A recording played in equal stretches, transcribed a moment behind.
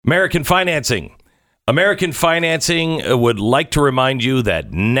American Financing. American Financing would like to remind you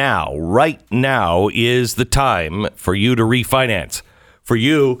that now, right now, is the time for you to refinance. For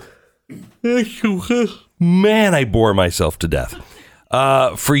you, man, I bore myself to death.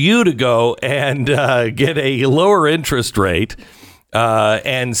 For you to go and get a lower interest rate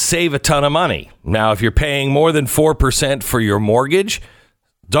and save a ton of money. Now, if you're paying more than 4% for your mortgage,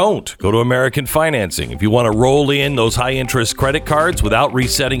 don't go to American Financing. If you want to roll in those high interest credit cards without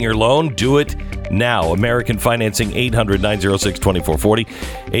resetting your loan, do it now. American Financing, 800-906-2440.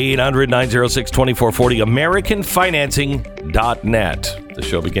 800-906-2440. AmericanFinancing.net. The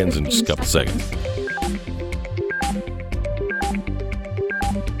show begins in just a couple seconds.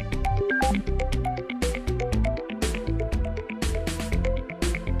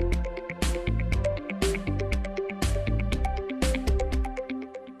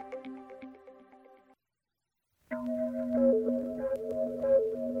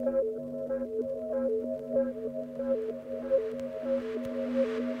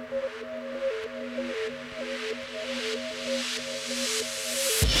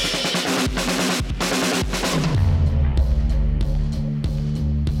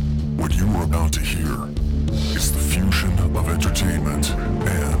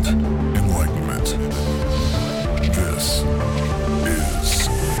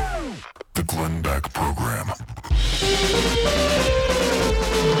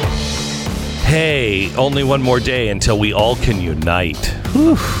 Only one more day until we all can unite.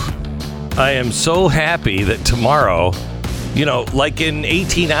 Whew. I am so happy that tomorrow, like in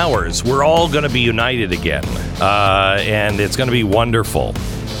 18 hours, we're all going to be united again. And it's going to be wonderful.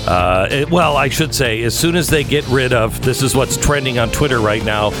 I should say, as soon as they get rid of, this is what's trending on Twitter right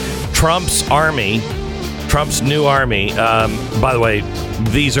now, Trump's new army. By the way,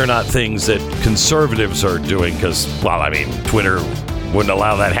 these are not things that conservatives are doing because, Twitter wouldn't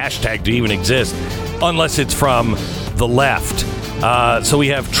allow that hashtag to even exist unless it's from the left. So we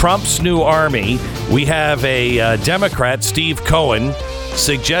have Trump's new army. We have a Democrat, Steve Cohen,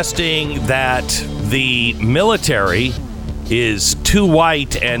 suggesting that the military is too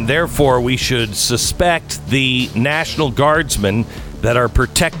white and therefore we should suspect the National Guardsmen that are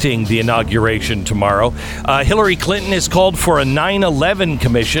protecting the inauguration tomorrow. Hilary Clinton has called for a 9/11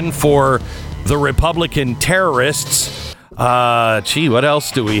 commission for the Republican terrorists. What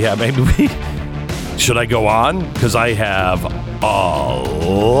else do we have? Should I go on? Because I have a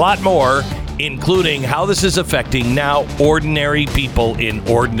lot more, including how this is affecting now ordinary people in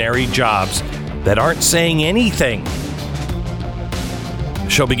ordinary jobs that aren't saying anything. The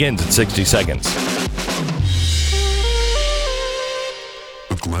show begins in 60 seconds.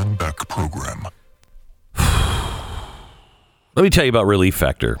 The Glenn Beck Program. Let me tell you about Relief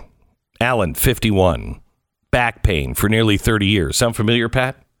Factor. Alan, 51. Back pain for nearly 30 years. Sound familiar,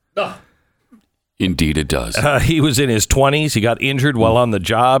 Pat? Indeed it does. He was in his 20s. He got injured while on the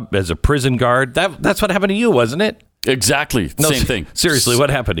job as a prison guard. That's what happened to you, wasn't it? Exactly. No, same thing. Seriously,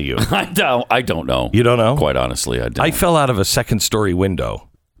 what happened to you? I don't know. You don't know? Quite honestly, I don't. I fell out of a second-story window.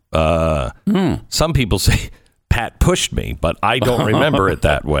 Some people say Pat pushed me, but I don't remember it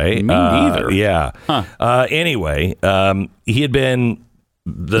that way. Me neither. Yeah. Huh. Anyway, he had been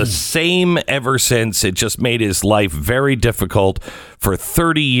the same ever since. It just made his life very difficult. For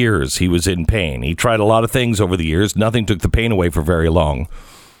 30 years, he was in pain. He tried a lot of things over the years. Nothing took the pain away for very long.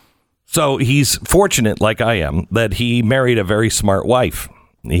 So he's fortunate, like I am, that he married a very smart wife.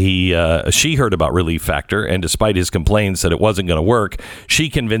 She heard about Relief Factor, and despite his complaints that it wasn't going to work, she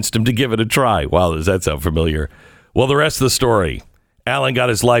convinced him to give it a try. Wow, does that sound familiar? Well, the rest of the story. Alan got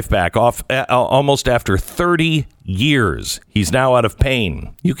his life back almost after 30 years. He's now out of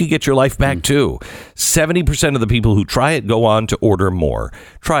pain. You can get your life back, too. 70% of the people who try it go on to order more.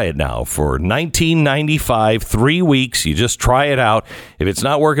 Try it now for $19.95, 3 weeks. You just try it out. If it's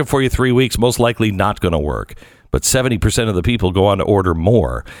not working for you 3 weeks, most likely not going to work. But 70% of the people go on to order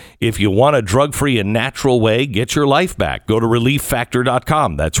more. If you want a drug-free and natural way, get your life back. Go to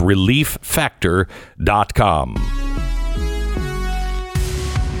ReliefFactor.com. That's ReliefFactor.com.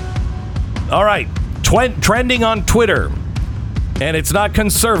 All right, trending on Twitter, and it's not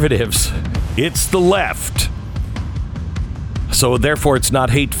conservatives, it's the left. So therefore, it's not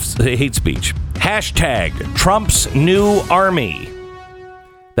hate speech. Hashtag Trump's new army.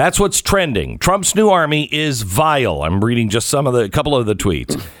 That's what's trending. Trump's new army is vile. I'm reading just a couple of the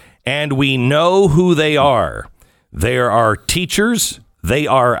tweets, and we know who they are. They are our teachers. They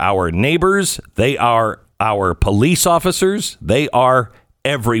are our neighbors. They are our police officers. They are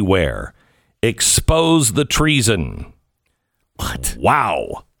everywhere. Expose the treason. What?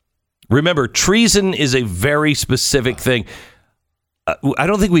 Wow. Remember, treason is a very specific thing. I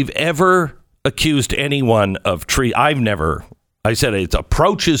don't think we've ever accused anyone of I said it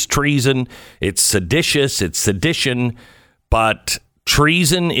approaches treason. It's seditious. It's sedition. But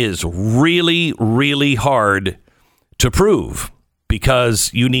treason is really, really hard to prove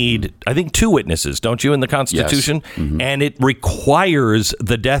because you need, I think, 2 witnesses, don't you, in the Constitution? Yes. Mm-hmm. And it requires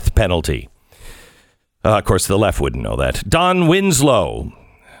the death penalty. Of course, the left wouldn't know that. Don Winslow,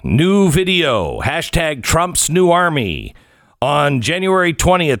 new video, #Trump's new army. On January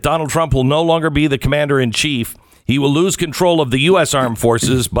 20th, Donald Trump will no longer be the commander-in-chief. He will lose control of the U.S. Armed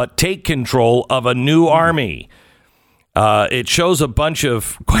Forces, but take control of a new army. It shows a bunch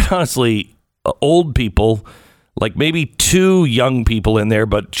of, quite honestly, old people, like maybe 2 young people in there,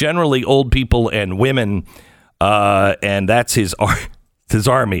 but generally old people and women. And that's his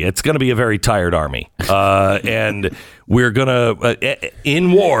army. It's going to be a very tired army. And we're going to,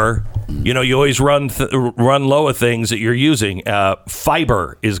 in war, you know, you always run low of things that you're using.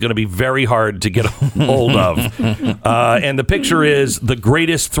 Fiber is going to be very hard to get hold of. And the picture is the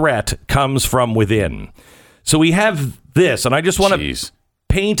greatest threat comes from within. So we have this, and I just want to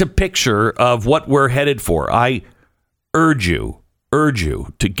paint a picture of what we're headed for. I urge you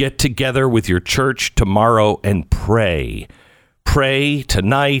to get together with your church tomorrow and pray. Pray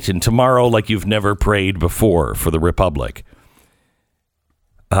tonight and tomorrow like you've never prayed before for the Republic.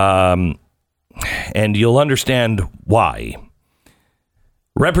 And you'll understand why.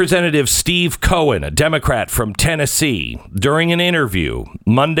 Representative Steve Cohen, a Democrat from Tennessee, during an interview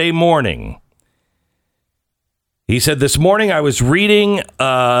Monday morning, he said, "This morning I was reading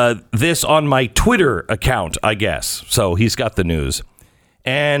this on my Twitter account, I guess." So he's got the news.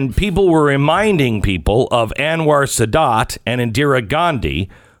 And people were reminding people of Anwar Sadat and Indira Gandhi,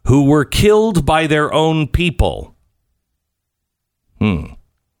 who were killed by their own people.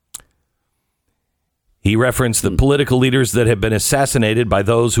 He referenced the political leaders that have been assassinated by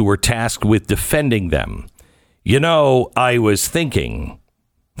those who were tasked with defending them. You know, I was thinking,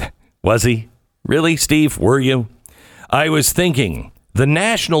 was he? Really, Steve? Were you? I was thinking, the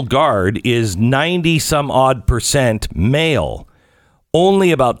National Guard is 90-some-odd% male.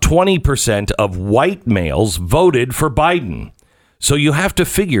 Only about 20% of white males voted for Biden. So you have to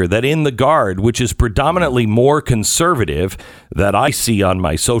figure that in the Guard, which is predominantly more conservative that I see on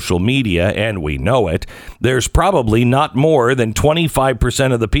my social media, and we know it, there's probably not more than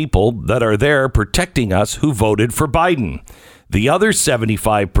 25% of the people that are there protecting us who voted for Biden. The other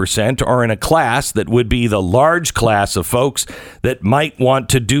 75% are in a class that would be the large class of folks that might want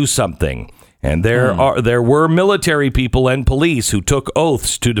to do something. And there were military people and police who took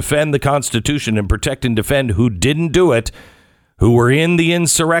oaths to defend the Constitution and protect and defend who didn't do it, who were in the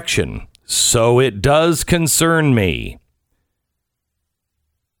insurrection. So it does concern me.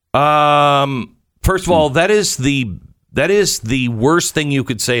 First of all, that is the worst thing you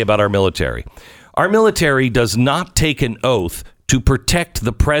could say about our military. Our military does not take an oath to protect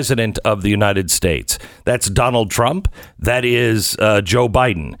the president of the United States. That's Donald Trump. That is Joe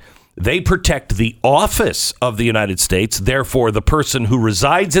Biden. They protect the office of the United States, therefore the person who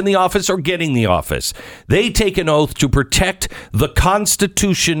resides in the office or getting the office. They take an oath to protect the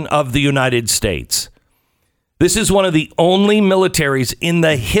Constitution of the United States. This is one of the only militaries in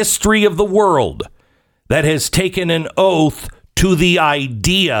the history of the world that has taken an oath to the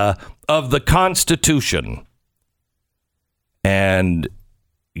idea of the Constitution. And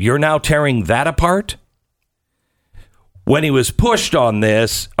you're now tearing that apart? When he was pushed on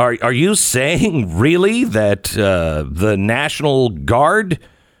this, are you saying really that the National Guard?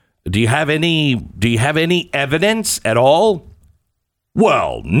 Do you have any evidence at all?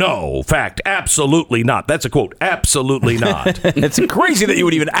 Well, no, fact, absolutely not. That's a quote. Absolutely not. It's crazy that you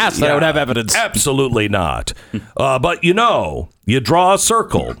would even ask that I would have evidence. Absolutely not. But you draw a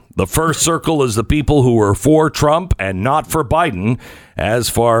circle. The first circle is the people who were for Trump and not for Biden. As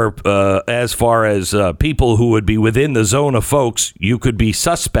far as people who would be within the zone of folks you could be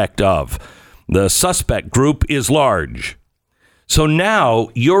suspect of. The suspect group is large. So now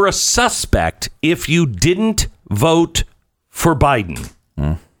you're a suspect if you didn't vote for Biden.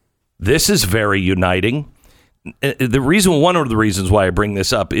 This is very uniting. One of the reasons why I bring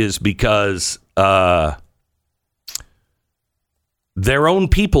this up is because their own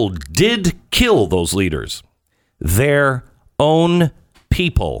people did kill those leaders. Their own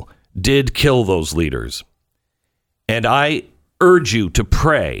people did kill those leaders. And I urge you to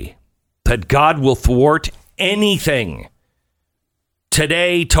pray that God will thwart anything.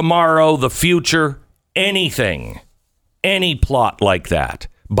 Today, tomorrow, the future, anything. Any plot like that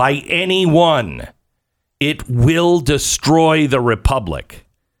by anyone, it will destroy the Republic.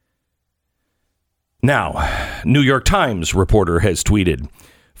 Now, New York Times reporter has tweeted,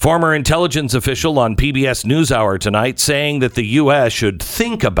 former intelligence official on PBS NewsHour tonight saying that the U.S. should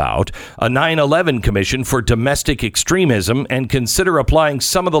think about a 9/11 commission for domestic extremism and consider applying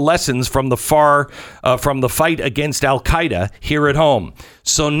some of the lessons from the fight against Al-Qaeda here at home.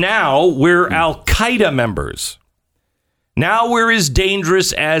 So now we're Al-Qaeda members. Now we're as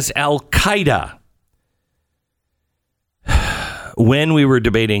dangerous as Al-Qaeda. When we were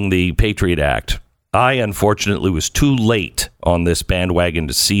debating the Patriot Act, I, unfortunately, was too late on this bandwagon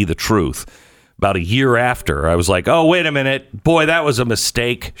to see the truth. About a year after, I was like, oh, wait a minute. Boy, that was a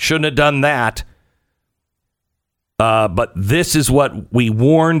mistake. Shouldn't have done that. But this is what we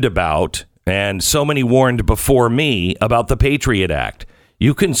warned about, and so many warned before me about the Patriot Act.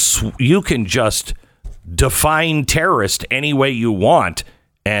 You can just define terrorist any way you want,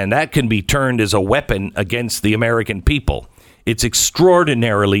 and that can be turned as a weapon against the American people. It's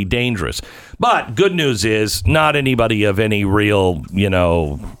extraordinarily dangerous. But good news is not anybody of any real,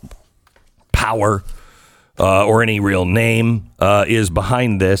 power or any real name is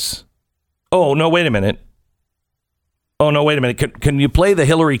behind this. Oh, no, wait a minute. Can you play the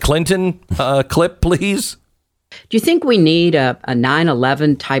Hilary Clinton clip, please? Do you think we need a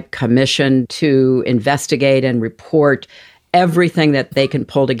 9/11 type commission to investigate and report everything that they can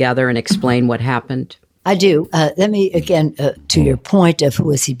pull together and explain what happened? I do. Let me, again, to your point of who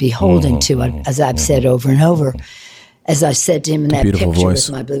is he beholding to, as I've said over and over, as I said to him in that picture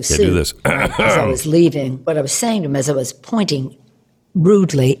with my blue suit, do this. as I was leaving, what I was saying to him as I was pointing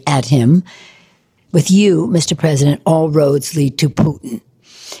rudely at him, with you, Mr. President, all roads lead to Putin.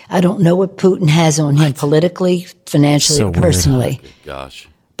 I don't know what Putin has on him politically, financially, or personally. Gosh.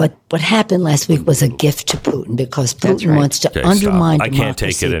 But what happened last week was a gift to Putin because Putin wants to undermine democracy. I can't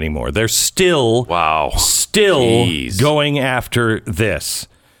take it anymore. They're still going after this.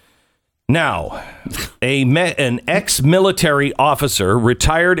 Now, an ex-military officer,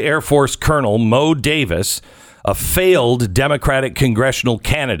 retired Air Force Colonel Mo Davis, a failed Democratic congressional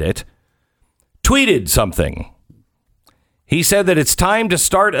candidate, tweeted something. He said that it's time to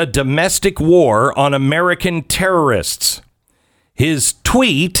start a domestic war on American terrorists. His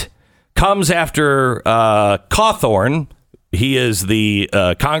tweet comes after Cawthorn. He is the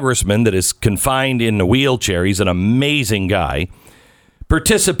congressman that is confined in a wheelchair. He's an amazing guy.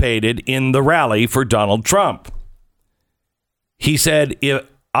 Participated in the rally for Donald Trump. He said, if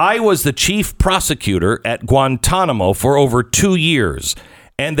I was the chief prosecutor at Guantanamo for over 2 years,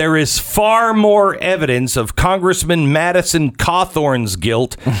 and there is far more evidence of Congressman Madison Cawthorn's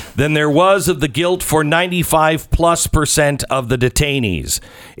guilt than there was of the guilt for 95+% of the detainees.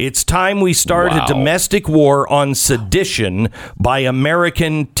 It's time we start a domestic war on sedition by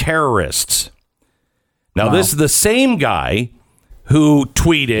American terrorists. Now, this is the same guy who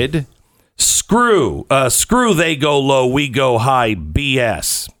tweeted, screw they go low, we go high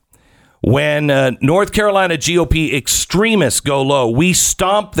BS. When North Carolina GOP extremists go low, we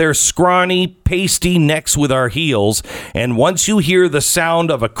stomp their scrawny, pasty necks with our heels. And once you hear the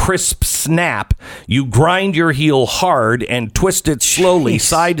sound of a crisp snap, you grind your heel hard and twist it slowly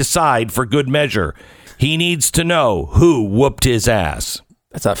side to side for good measure. He needs to know who whooped his ass.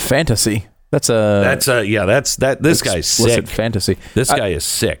 That's a fantasy. This guy's sick. Fantasy. This guy is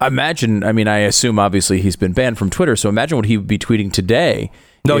sick. I assume obviously he's been banned from Twitter. So imagine what he would be tweeting today.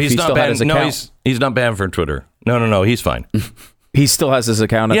 No, he's not banned. No, he's not banned from Twitter. No, he's fine. He still has his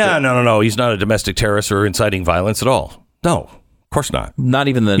account. No. He's not a domestic terrorist or inciting violence at all. No, of course not. Not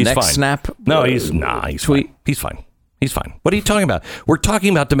even the next snap. No, he's tweet. Fine. He's fine. He's fine. What are you talking about? We're talking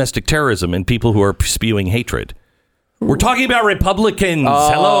about domestic terrorism and people who are spewing hatred. We're talking about Republicans.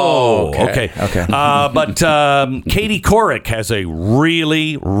 Hello. Okay. But Katie Couric has a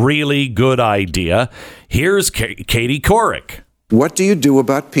really, really good idea. Here's Katie Couric. What do you do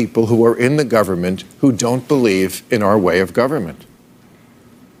about people who are in the government who don't believe in our way of government?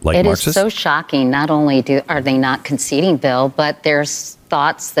 Like it Marxists? Is so shocking. Not only are they not conceding, Bill, but there's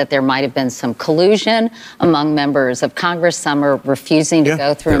thoughts that there might have been some collusion among members of Congress. Some are refusing to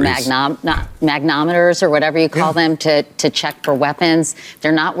go through magnometers or whatever you call them to check for weapons.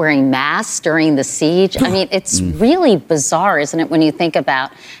 They're not wearing masks during the siege. I mean, it's really bizarre, isn't it, when you think about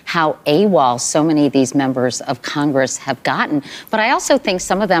how AWOL so many of these members of Congress have gotten. But I also think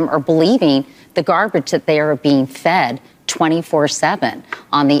some of them are believing the garbage that they are being fed 24/7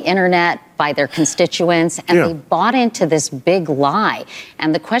 on the internet by their constituents, and they bought into this big lie.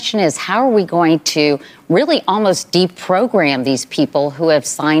 And the question is, how are we going to really almost deprogram these people who have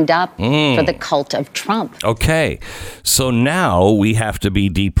signed up for the cult of Trump? Okay, so now we have to be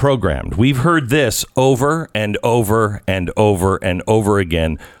deprogrammed. We've heard this over and over and over and over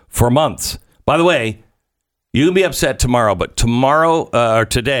again for months. By the way, you can be upset tomorrow or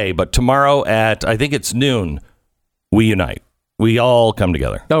today, but tomorrow at, I think it's noon, we unite. We all come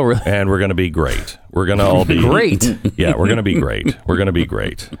together. Oh, really? And we're going to be great. We're going to all be great. Yeah, we're going to be great. We're going to be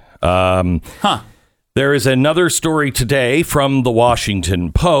great. There is another story today from the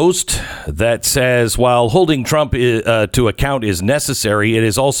Washington Post that says while holding Trump to account is necessary, it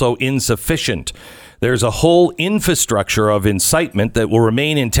is also insufficient. There's a whole infrastructure of incitement that will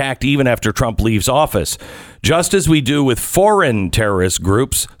remain intact even after Trump leaves office. Just as we do with foreign terrorist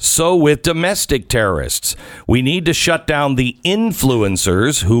groups, so with domestic terrorists. We need to shut down the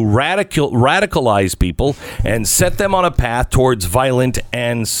influencers who radicalize people and set them on a path towards violent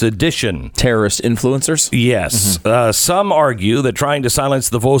and sedition. Terrorist influencers? Yes. Mm-hmm. Some argue that trying to silence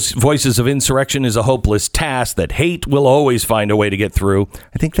the voices of insurrection is a hopeless task, that hate will always find a way to get through.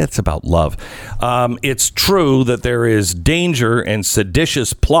 I think that's about love. It's true that there is danger and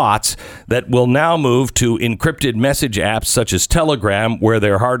seditious plots that will now move to encrypted message apps such as Telegram, where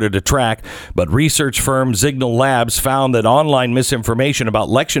they're harder to track. But research firm Signal Labs found that online misinformation about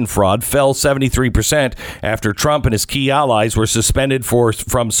election fraud fell 73% after Trump and his key allies were suspended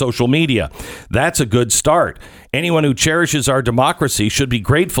from social media. That's a good start. Anyone who cherishes our democracy should be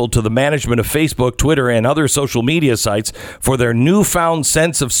grateful to the management of Facebook, Twitter, and other social media sites for their newfound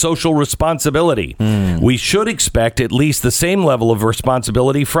sense of social responsibility. We should expect at least the same level of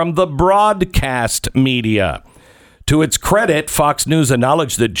responsibility from the broadcast media. To its credit, Fox News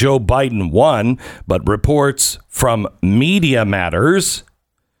acknowledged that Joe Biden won, but reports from Media Matters,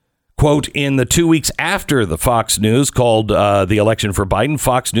 quote, in the 2 weeks after the Fox News called the election for Biden,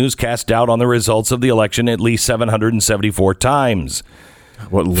 Fox News cast doubt on the results of the election at least 774 times.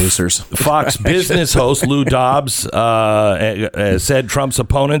 What losers. Fox Business host Lou Dobbs said Trump's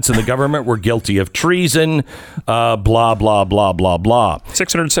opponents in the government were guilty of treason, blah, blah, blah, blah, blah.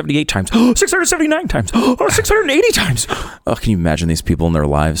 678 times. 679 times. 680 times. Oh, can you imagine these people in their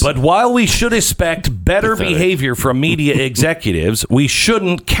lives? But while we should expect better behavior from media executives, we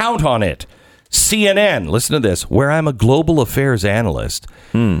shouldn't count on it. CNN, listen to this, where I'm a global affairs analyst,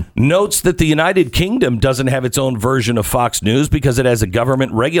 notes that the United Kingdom doesn't have its own version of Fox News because it has a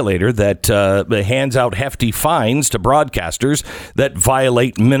government regulator that hands out hefty fines to broadcasters that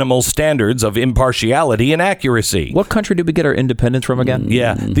violate minimal standards of impartiality and accuracy. What country did we get our independence from again?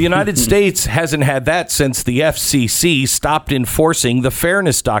 Yeah, the United States hasn't had that since the FCC stopped enforcing the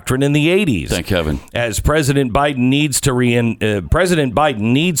fairness doctrine in the 80s. Thank heaven. As President Biden needs to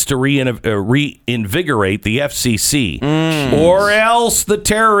reinvigorate the FCC, or else the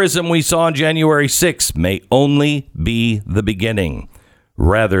terrorism we saw on January 6th may only be the beginning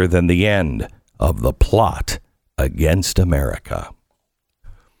rather than the end of the plot against America.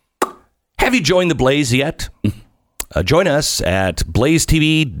 Have you joined the Blaze yet? Join us at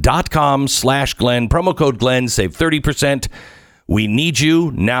blazetv.com/Glenn. Promo code Glenn. Save 30%. We need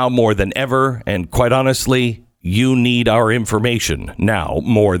you now more than ever. And quite honestly, you need our information now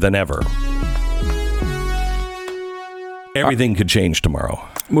more than ever. Everything could change tomorrow.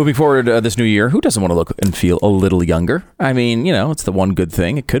 Moving forward this new year, who doesn't want to look and feel a little younger? I mean, you know, it's the one good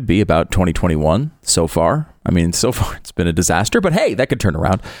thing. It could be about 2021 so far. I mean, so far it's been a disaster, but hey, that could turn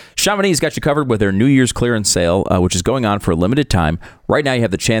around. Chamonix's got you covered with their New Year's clearance sale, which is going on for a limited time. Right now, you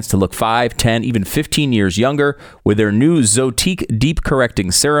have the chance to look 5, 10, even 15 years younger with their new Zotique Deep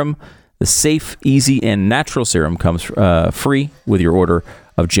Correcting Serum. The safe, easy, and natural serum comes free with your order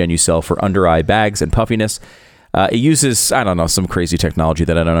of Genucel for under-eye bags and puffiness. It uses, I don't know, some crazy technology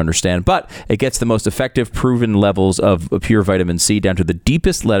that I don't understand, but it gets the most effective proven levels of pure vitamin C down to the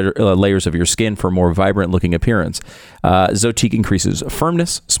deepest layers of your skin for a more vibrant-looking appearance. Zotique increases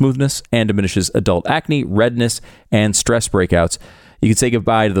firmness, smoothness, and diminishes adult acne, redness, and stress breakouts. You can say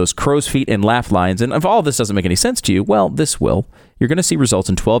goodbye to those crow's feet and laugh lines, and if all of this doesn't make any sense to you, well, this will. You're going to see results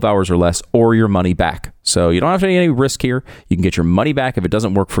in 12 hours or less, or your money back. So you don't have to take any risk here. You can get your money back if it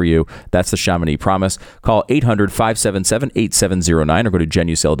doesn't work for you. That's the Chamonix promise. Call 800-577-8709 or go to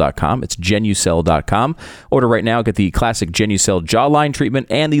Genucel.com. It's Genucel.com. Order right now. Get the classic Genucel jawline treatment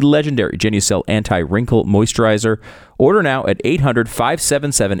and the legendary Genucel anti-wrinkle moisturizer. Order now at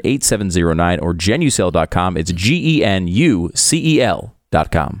 800-577-8709 or Genucel.com. It's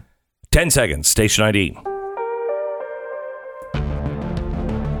Genucel.com. 10 seconds. Station ID.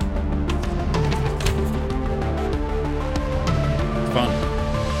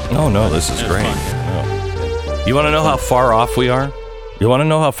 Oh, no, this is great. Oh. You want to know how far off we are?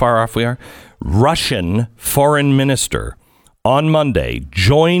 Russian foreign minister on Monday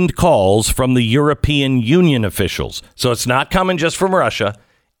joined calls from the European Union officials. So it's not coming just from Russia.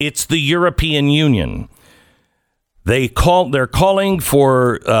 It's the European Union. They're calling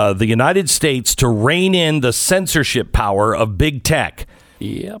for the United States to rein in the censorship power of big tech.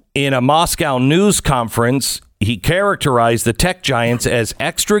 Yep. In a Moscow news conference, he characterized the tech giants as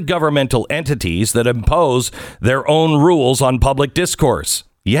extra-governmental entities that impose their own rules on public discourse.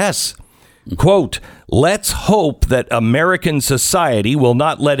 Yes. Quote, let's hope that American society will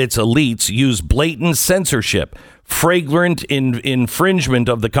not let its elites use blatant censorship, flagrant infringement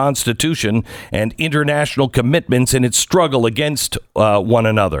of the Constitution, and international commitments in its struggle against one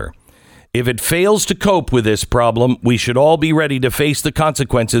another. If it fails to cope with this problem, we should all be ready to face the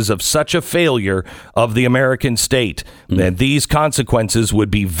consequences of such a failure of the American state. And these consequences would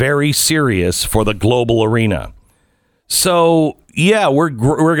be very serious for the global arena. So, yeah, we're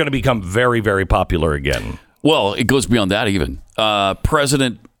going to become very, very popular again. Well, it goes beyond that even.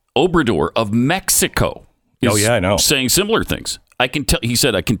 President Obrador of Mexico is saying similar things. He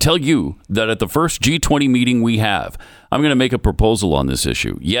said, I can tell you that at the first G20 meeting we have, I'm going to make a proposal on this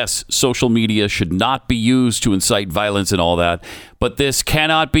issue. Yes, social media should not be used to incite violence and all that, but this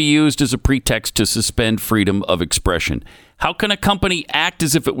cannot be used as a pretext to suspend freedom of expression. How can a company act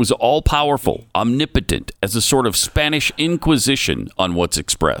as if it was all-powerful, omnipotent, as a sort of Spanish Inquisition on what's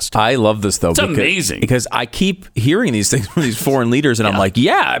expressed? I love this, though. It's amazing. Because I keep hearing these things from these foreign leaders, and I'm like,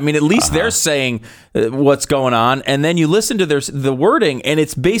 yeah, I mean, at least they're saying what's going on. And then you listen to the wording, and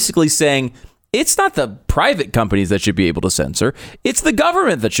it's basically saying, it's not the private companies that should be able to censor. It's the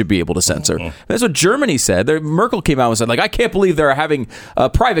government that should be able to censor. That's what Germany said. Merkel came out and said, like, I can't believe they're having a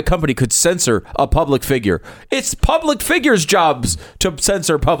private company could censor a public figure. It's public figures' jobs to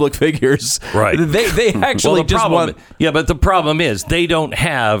censor public figures. Right. They actually Yeah, but the problem is they don't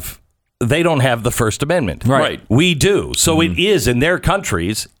have the First Amendment. Right. We do. So it is in their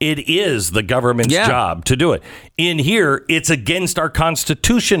countries, it is the government's job to do it. In here, it's against our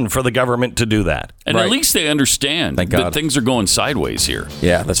Constitution for the government to do that. And at least they understand that things are going sideways here.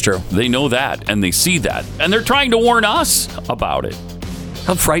 Yeah, that's true. They know that and they see that. And they're trying to warn us about it.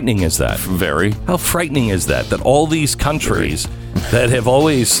 How frightening is that? Very. How frightening is that all these countries that have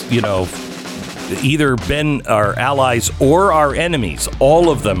always, either been our allies or our enemies, all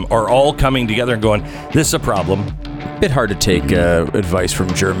of them are all coming together and going, this is a problem. Bit hard to take advice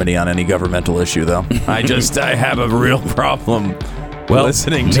from Germany on any governmental issue, though. I have a real problem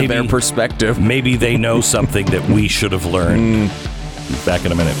listening to their perspective. Maybe they know something that we should have learned. Back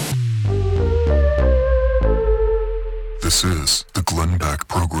in a minute. This is the Glenn Beck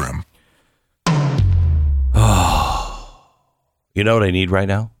Program. You know what I need right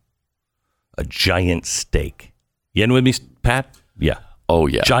now? A giant steak. You in with me, Pat? Yeah. Oh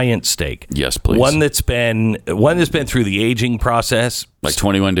yeah. Giant steak. Yes, please. One that's been through the aging process. Like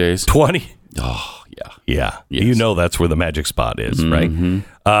 21 days. 20. Oh yeah. Yeah. Yes. You know that's where the magic spot is, right?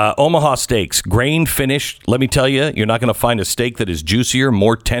 Omaha Steaks, grain finished. Let me tell you, you're not going to find a steak that is juicier,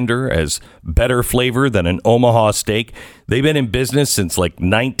 more tender, has better flavor than an Omaha steak. They've been in business since like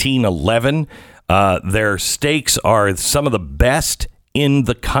 1911. Their steaks are some of the best in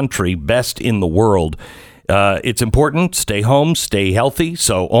the country, best in the world. It's important. Stay home, stay healthy.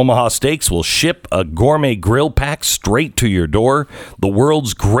 So Omaha Steaks will ship a gourmet grill pack straight to your door. The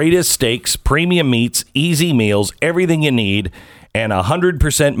world's greatest steaks, premium meats, easy meals, everything you need, and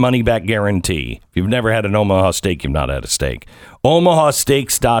 100% money back guarantee. If you've never had an Omaha steak, you've not had a steak.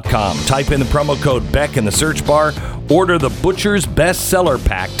 OmahaSteaks.com. Type in the promo code Beck in the search bar. Order the Butcher's Bestseller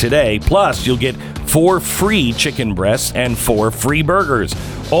Pack today. Plus, you'll get 4 free chicken breasts and 4 free burgers.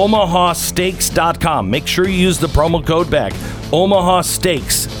 OmahaSteaks.com. Make sure you use the promo code Beck.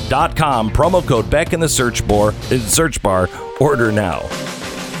 OmahaSteaks.com. Promo code Beck in the search bar. Order now.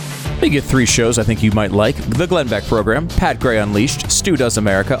 You get 3 shows I think you might like. The Glenn Beck Program, Pat Gray Unleashed, Stu Does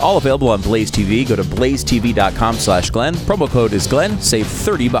America, all available on Blaze TV. Go to blazetv.com/Glenn. Promo code is Glenn. Save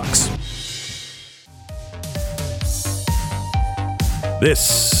 $30.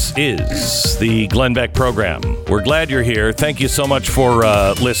 This is the Glenn Beck Program. We're glad you're here. Thank you so much for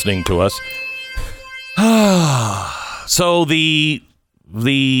listening to us. So the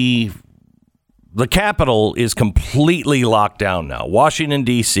Capitol is completely locked down now. Washington,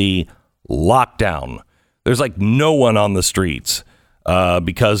 D.C., locked down. There's like no one on the streets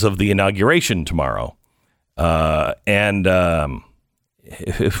because of the inauguration tomorrow. And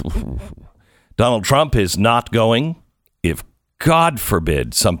Donald Trump is not going. If God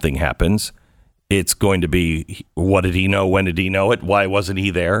forbid something happens, it's going to be, what did he know? When did he know it? Why wasn't he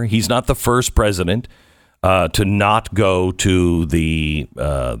there? He's not the first president to not go to the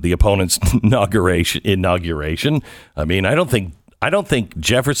opponent's inauguration. I mean, I don't think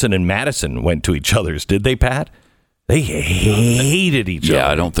Jefferson and Madison went to each other's, did they, Pat? They hated each other. Yeah,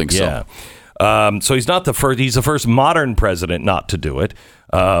 I don't think so. So he's not the first. He's the first modern president not to do it.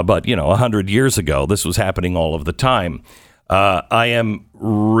 But 100 years ago, this was happening all of the time. I am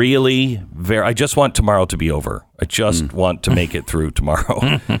really I just want tomorrow to be over. I just want to make it through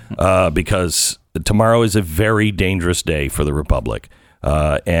tomorrow because tomorrow is a very dangerous day for the Republic.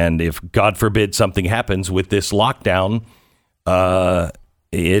 And if, God forbid, something happens with this lockdown,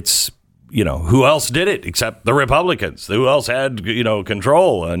 it's, who else did it except the Republicans? Who else had,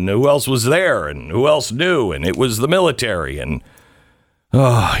 control, and who else was there, and who else knew? And it was the military. And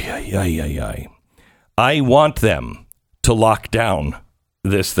I want them to lock down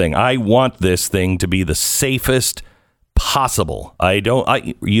this thing. I want this thing to be the safest possible.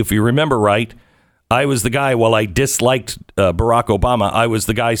 If you remember right, I was the guy, while I disliked Barack Obama, I was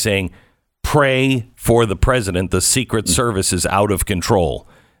the guy saying, pray for the president. The Secret Service is out of control.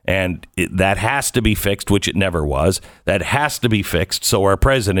 And that has to be fixed, which it never was. That has to be fixed so our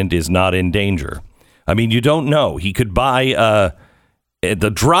president is not in danger. I mean, you don't know. He could buy, at the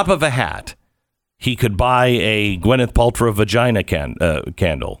drop of a hat, he could buy a Gwyneth Paltrow vagina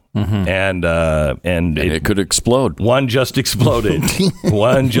candle, and it could explode. One just exploded.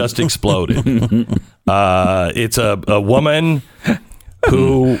 One just exploded. It's a woman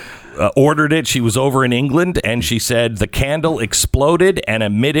who ordered it. She was over in England, and she said the candle exploded and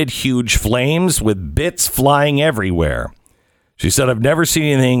emitted huge flames with bits flying everywhere. She said, I've never seen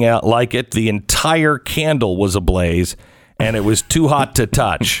anything like it. The entire candle was ablaze, and it was too hot to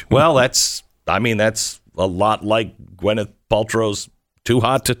touch. Well, that's a lot like Gwyneth Paltrow's Too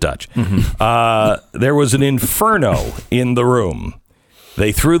Hot to Touch. There was an inferno in the room.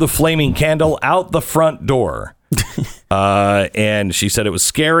 They threw the flaming candle out the front door. And she said it was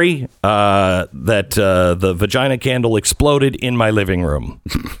scary that the vagina candle exploded in my living room.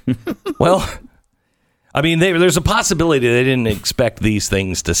 Well, I mean, there's a possibility they didn't expect these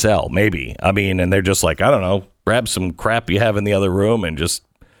things to sell. Maybe. I mean, and they're just like, I don't know, grab some crap you have in the other room and just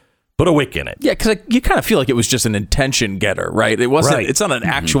put a wick in it. Yeah, because you kind of feel like it was just an intention getter, right? It wasn't. Right. It's not an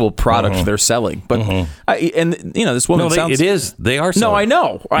actual product they're selling. But this woman sounds. It is. They are selling. No, I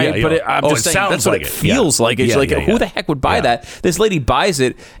know. I'm just saying that's what it feels like. It's who the heck would buy that? This lady buys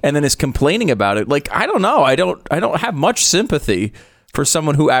it and then is complaining about it. Like, I don't know. I don't have much sympathy for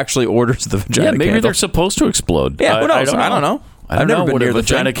someone who actually orders the vagina candle. Maybe they're supposed to explode. Yeah, who knows? I don't know. I've never been near the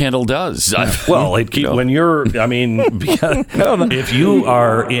vagina candle does. Well, when you're, if you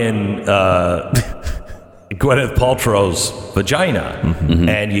are in Gwyneth Paltrow's vagina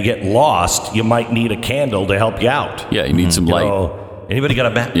and you get lost, you might need a candle to help you out. Yeah, you need some light. Anybody got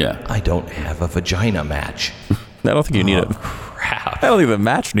a match? Yeah. I don't have a vagina match. I don't think you need it. Crap. I don't think the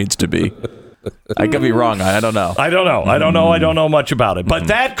match needs to be. I could be wrong. I don't know. I don't know much about it. But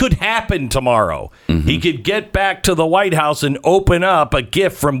that could happen tomorrow. He could get back to the White House and open up a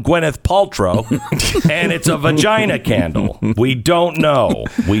gift from Gwyneth Paltrow, and it's a vagina candle. We don't know.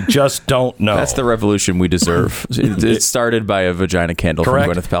 We just don't know. That's the revolution we deserve. It started by a vagina candle from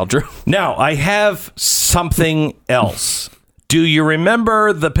Gwyneth Paltrow. Now, I have something else. Do you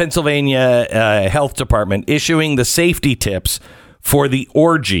remember the Pennsylvania Health Department issuing the safety tips for the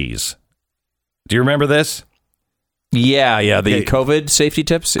orgies? Do you remember this? Yeah. The COVID safety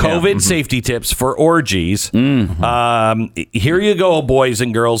tips? COVID safety tips for orgies. Here you go, boys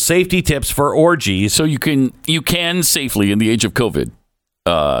and girls. Safety tips for orgies. So you can safely, in the age of COVID,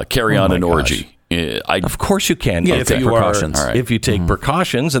 carry on an orgy. Of course you can. Yeah, if you take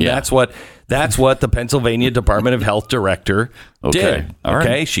precautions, and that's what the Pennsylvania Department of Health director did.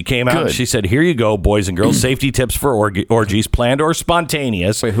 Okay, she came out and she said, "Here you go, boys and girls. Safety tips for orgies, planned or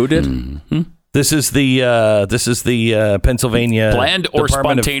spontaneous." Wait, who did? This is the Pennsylvania planned or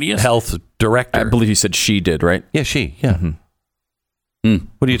Department spontaneous of Health director. I believe you said she did, right? Yeah, she. Yeah.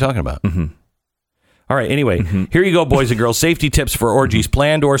 What are you talking about? All right. Anyway, here you go, boys and girls. Safety tips for orgies,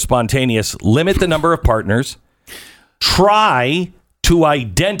 planned or spontaneous. Limit the number of partners. Try to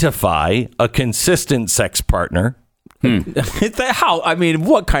identify a consistent sex partner. How? I mean,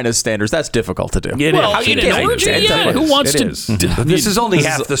 what kind of standards? That's difficult to do. Who wants to? This is only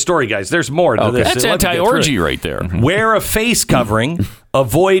half the story, guys. There's more to this. That's anti-orgy right there. Wear a face covering,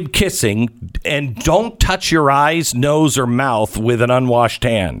 avoid kissing, and don't touch your eyes, nose, or mouth with an unwashed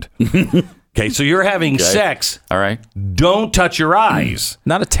hand. Okay, so you're having sex. All right. Don't touch your eyes.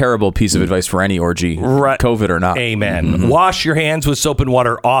 Not a terrible piece of advice for any orgy, COVID or not. Amen. Wash your hands with soap and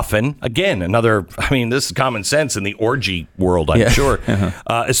water often. Again, this is common sense in the orgy world, I'm sure.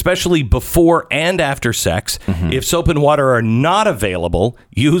 Especially before and after sex. If soap and water are not available,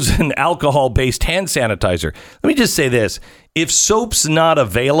 use an alcohol-based hand sanitizer. Let me just say this. If soap's not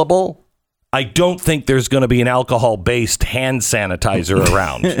available, I don't think there's going to be an alcohol-based hand sanitizer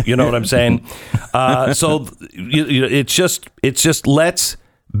around. You know what I'm saying? So it's just let's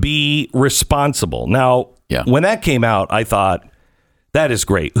be responsible. Now, when that came out, I thought, that is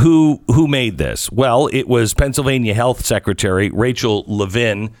great. Who made this? Well, it was Pennsylvania Health Secretary Rachel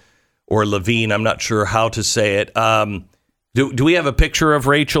Levine, or Levine. I'm not sure how to say it. Do we have a picture of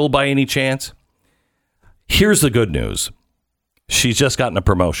Rachel by any chance? Here's the good news. She's just gotten a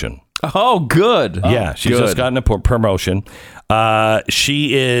promotion. Oh, good. Yeah, she's just gotten a promotion.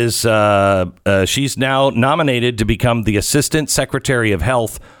 She is she's now nominated to become the Assistant Secretary of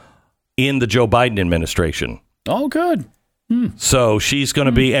Health in the Joe Biden administration. Oh, good. So she's going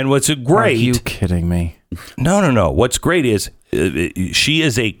to be, and what's great... Are you kidding me? No. What's great is she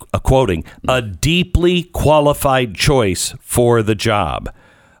is a quoting, a deeply qualified choice for the job.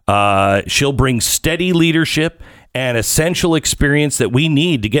 She'll bring steady leadership and essential experience that we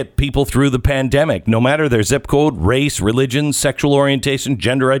need to get people through the pandemic, no matter their zip code, race, religion, sexual orientation,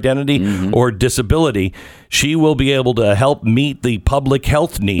 gender identity, or disability. She will be able to help meet the public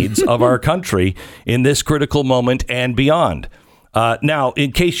health needs of our country in this critical moment and beyond. Now,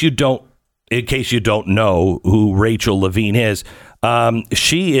 in case you don't know who Rachel Levine is,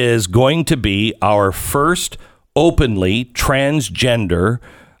 she is going to be our first openly transgender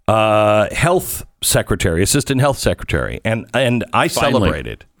health secretary, assistant health secretary, and I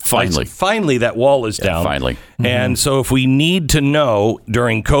celebrated. Finally, that wall is down. Finally. And so if we need to know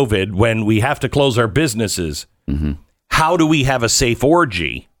during COVID when we have to close our businesses, how do we have a safe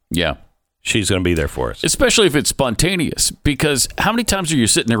orgy? Yeah. She's going to be there for us. Especially if it's spontaneous, because how many times are you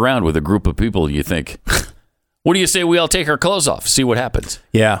sitting around with a group of people and you think, what do you say we all take our clothes off, see what happens?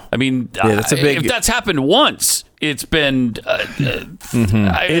 Yeah. I mean, that's if that's happened once, it's been...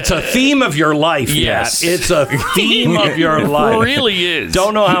 it's a theme of your life. Yes. Matt. It's a theme of your life. It really is.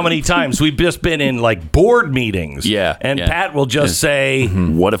 Don't know how many times we've just been in like board meetings. Yeah. And Pat will just say...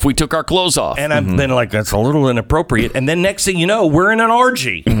 What if we took our clothes off? And I've been like, that's a little inappropriate. And then next thing you know, we're in an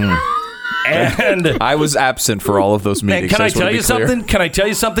orgy. And I was absent for all of those meetings. Can I tell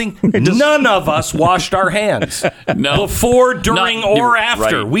you something? None of us washed our hands before, during, or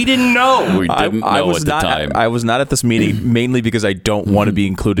after. Right. We didn't know. We didn't know at the time. I was not at this meeting mainly because I don't want to be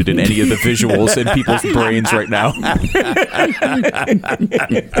included in any of the visuals in people's brains right now.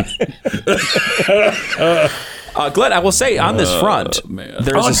 Glenn, I will say on this front,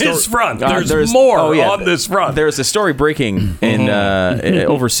 there's more on this front. There's a story breaking in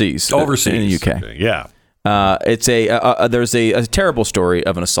overseas in the UK. Yeah, there's a terrible story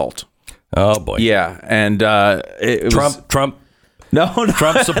of an assault. Oh boy. Yeah, and Trump. No,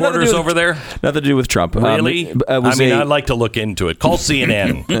 Trump supporters over there. Nothing to do with Trump. Really? I'd like to look into it. Call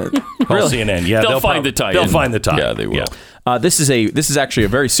CNN. Call CNN. Yeah, they'll find the tie. They'll find the tie. Yeah, they will. Yeah. This is actually a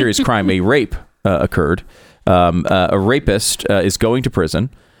very serious crime. A rape occurred. A rapist is going to prison.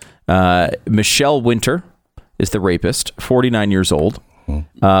 Michelle Winter is the rapist, 49 years old.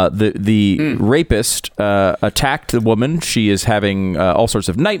 The rapist attacked the woman. She is having all sorts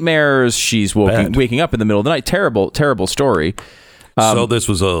of nightmares. She's waking up in the middle of the night. Terrible story. So this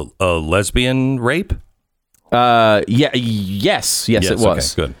was a lesbian rape? Yes, it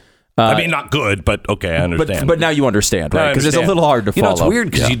was. Okay, good. I mean, not good, but okay, I understand. But now you understand, right? Because it's a little hard to follow. It's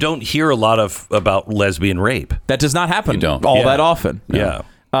weird because you don't hear a lot about lesbian rape. That does not happen that often. No.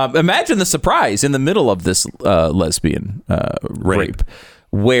 Yeah. Imagine the surprise in the middle of this lesbian rape,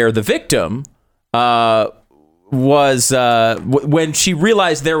 where the victim was when she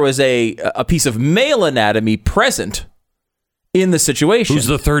realized there was a piece of male anatomy present in the situation. Who's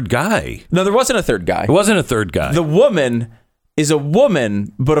the third guy? No, there wasn't a third guy. It wasn't a third guy. The woman is a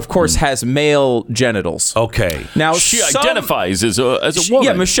woman, but of course has male genitals. Okay. Now she identifies as a woman.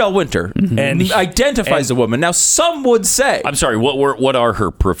 Yeah, Michelle Winter and identifies as a woman. Now some would say, I'm sorry. What are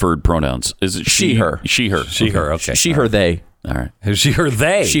her preferred pronouns? Is it she, her? She, her. She, her. Okay. She, her, they. All right. She, her,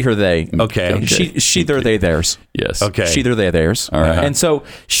 they. She, her, they. Okay. She, their, they, theirs. Yes. Okay. She, their, they, theirs. All right. And so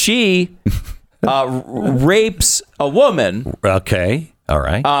she rapes a woman. Okay. All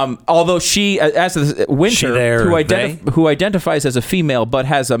right. Although she, as Winter, who identifies as a female but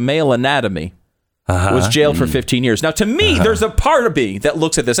has a male anatomy, was jailed for 15 years. Now, to me, there's a part of me that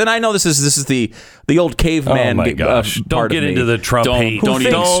looks at this, and I know this is the old caveman. Oh my gosh! Don't get into the Trump hate. Don't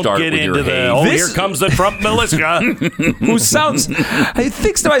even start with your hate. Here comes the Trump militia. Who sounds? I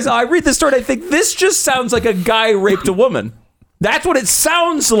think to myself, I read this story, and I think this just sounds like a guy raped a woman. That's what it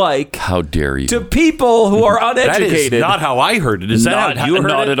sounds like. How dare you? To people who are uneducated. That is not how I heard it. Is that how you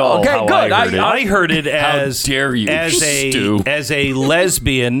heard it? Not at all. Okay, how good. I heard it. I heard it as how dare you, as a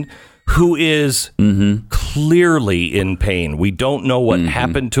lesbian who is clearly in pain. We don't know what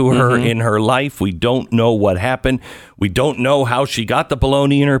happened to her in her life. We don't know what happened. We don't know how she got the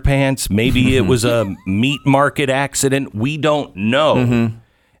bologna in her pants. Maybe it was a meat market accident. We don't know.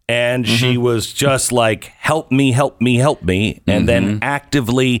 And she was just like, help me, help me, help me. And then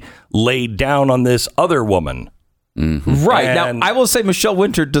actively laid down on this other woman. Right. And now, I will say Michelle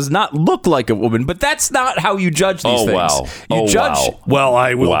Winter does not look like a woman, but that's not how you judge these things. Wow. You judge. Well,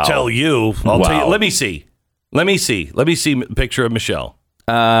 I will tell you. I'll tell you. Let me see a picture of Michelle.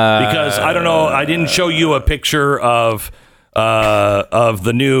 Because I don't know. I didn't show you a picture of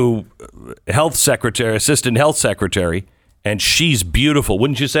the new health secretary, assistant health secretary, and she's beautiful,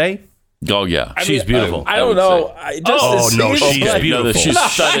 wouldn't you say? Oh yeah, she's beautiful. I don't know. She's beautiful.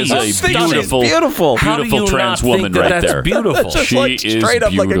 That is a beautiful trans woman right there. Beautiful. She like is straight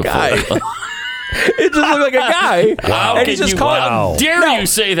up beautiful. like a guy. It just looked like a guy. Wow. And he's just How dare you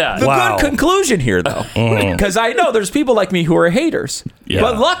say that? The good conclusion here, though, because I know there's people like me who are haters. Yeah.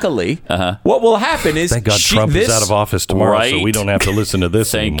 But luckily, what will happen is thank God Trump is out of office tomorrow, so we don't have to listen to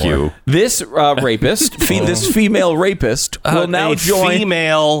this Thank anymore. you. This rapist, this female rapist, will now join.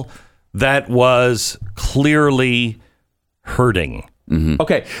 Female that was clearly hurting.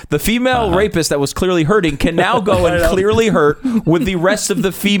 Okay, the female rapist that was clearly hurting can now go and clearly hurt with the rest of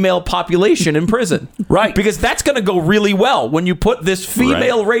the female population in prison. Right. Because that's going to go really well when you put this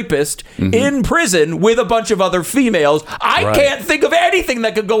female rapist in prison with a bunch of other females. I can't think of anything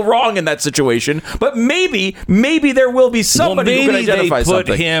that could go wrong in that situation, but maybe there will be somebody who can identify something. Maybe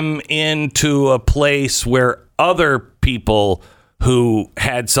they put him into a place where other people who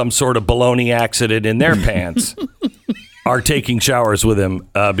had some sort of baloney accident in their pants are taking showers with him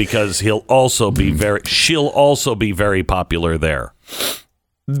because she'll also be very popular there.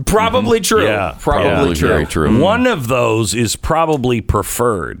 Probably true. Yeah, probably true. Very true. One of those is probably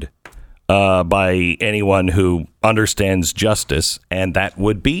preferred by anyone who understands justice, and that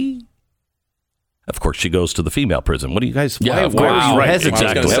would be, of course, she goes to the female prison. What do you guys? Yeah, why are you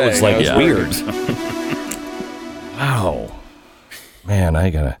hesitating? Exactly. That was like weird. Wow. Man, I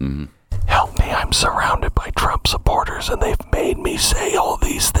gotta help me. I'm surrounded by Trump supporters, and they've made me say all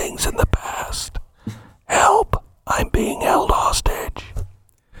these things in the past. Help! I'm being held hostage.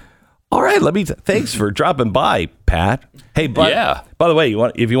 All right, thanks for dropping by, Pat. Hey, by the way,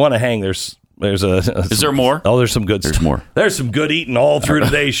 if you want to hang, there's Is there more? Oh, there's some good. There's more. There's some good eating all through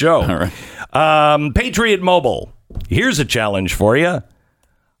today's show. All right. Patriot Mobile. Here's a challenge for you.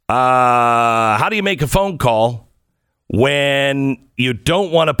 How do you make a phone call when you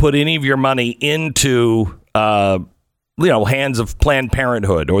don't want to put any of your money into, hands of Planned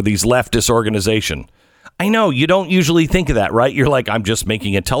Parenthood or these leftist organization? I know you don't usually think of that, right? You're like, I'm just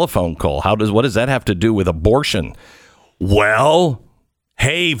making a telephone call. What does that have to do with abortion? Well,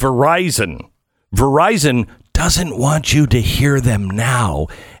 hey, Verizon doesn't want you to hear them now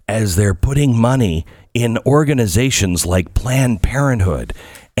as they're putting money in organizations like Planned Parenthood.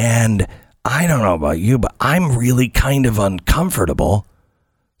 And I don't know about you, but I'm really kind of uncomfortable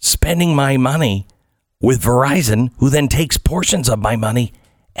spending my money with Verizon, who then takes portions of my money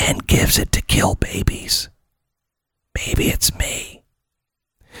and gives it to kill babies. Maybe it's me.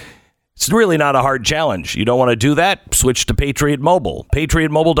 It's really not a hard challenge. You don't want to do that? Switch to Patriot Mobile.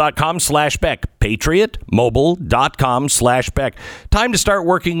 PatriotMobile.com/Beck. PatriotMobile.com/Beck. Time to start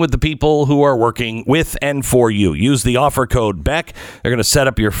working with the people who are working with and for you. Use the offer code Beck. They're going to set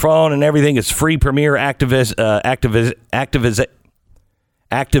up your phone and everything. It's free Premier activation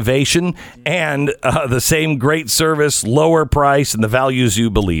and the same great service, lower price, and the values you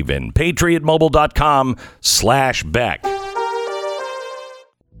believe in. PatriotMobile.com/Beck.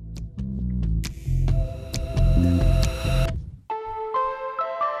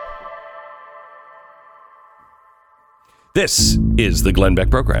 This is the Glenn Beck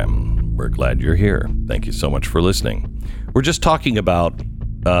Program. We're glad you're here. Thank you so much for listening. We're just talking about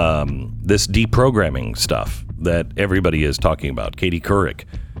this deprogramming stuff that everybody is talking about. Katie Couric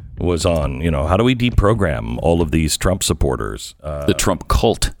was on, how do we deprogram all of these Trump supporters? The Trump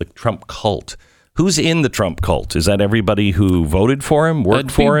cult. The Trump cult. Who's in the Trump cult? Is that everybody who voted for him,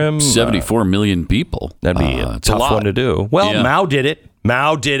 worked for him? 74 million people. That'd be a tough one to do. Well, yeah. Mao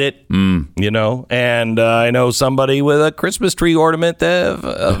did it, and I know somebody with a Christmas tree ornament of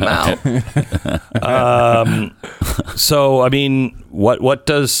Mao. So, I mean, what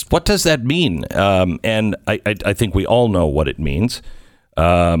does that mean? And I think we all know what it means.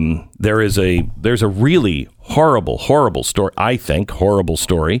 There's a really horrible story. I think horrible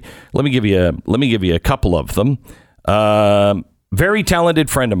story. Let me give you a couple of them. Very talented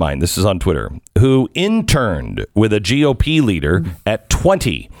friend of mine, this is on Twitter, who interned with a GOP leader at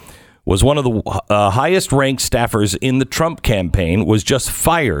 20 was one of the highest-ranked staffers in the Trump campaign, was just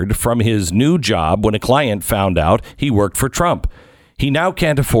fired from his new job when a client found out he worked for Trump. He now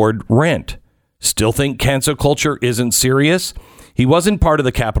can't afford rent. Still think cancel culture isn't serious? He wasn't part of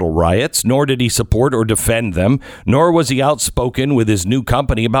the Capitol riots, nor did he support or defend them, nor was he outspoken with his new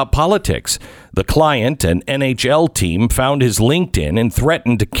company about politics. The client, an NHL team, found his LinkedIn and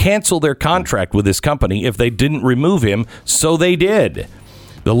threatened to cancel their contract with his company if they didn't remove him, so they did.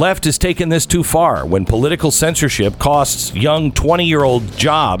 The left has taken this too far when political censorship costs young 20-year-old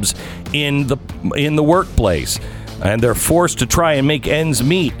jobs in the workplace, and they're forced to try and make ends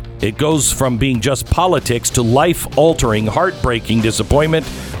meet. It goes from being just politics to life-altering, heartbreaking disappointment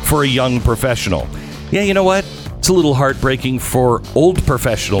for a young professional. Yeah, you know what? It's a little heartbreaking for old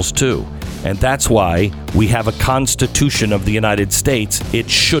professionals, too. And that's why we have a Constitution of the United States. It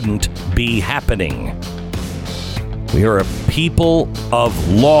shouldn't be happening. We are a people of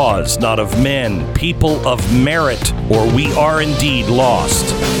laws, not of men. People of merit, or we are indeed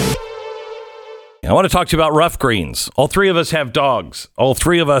lost. I want to talk to you about rough greens. All three of us have dogs. All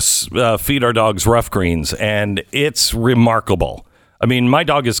three of us feed our dogs rough greens, and it's remarkable. I mean, my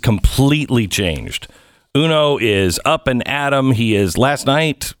dog is completely changed. Uno is up and at him. He is, last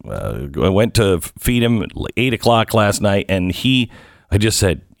night, I went to feed him at 8 o'clock last night, and I just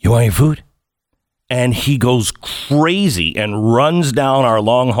said, "You want your food?" And he goes crazy and runs down our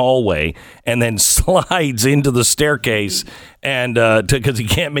long hallway and then slides into the staircase and because he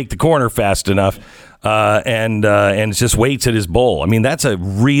can't make the corner fast enough and just waits at his bowl. I mean, that's a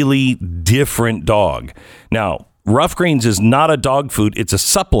really different dog. Now, Rough Greens is not a dog food. It's a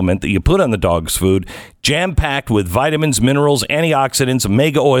supplement that you put on the dog's food, jam-packed with vitamins, minerals, antioxidants,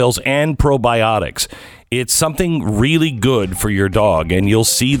 omega oils, and probiotics. It's something really good for your dog, and you'll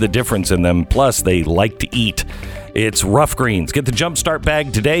see the difference in them. Plus, they like to eat. It's Rough Greens. Get the Jumpstart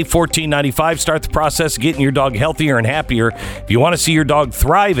bag today, $14.95. Start the process of getting your dog healthier and happier. If you want to see your dog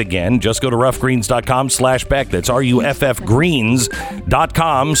thrive again, just go to roughgreens.com/Beck. That's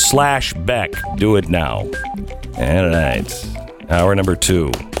RUFFgreens.com/Beck. Do it now. All right. Hour number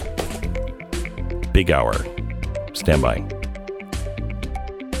 2. Big hour. Stand by.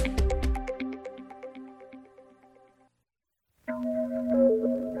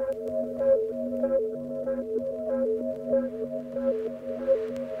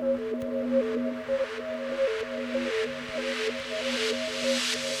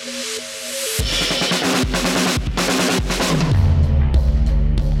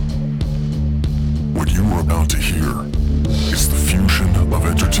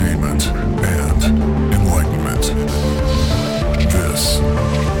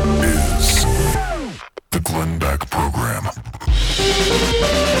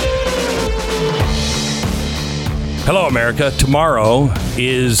 Hello, America. Tomorrow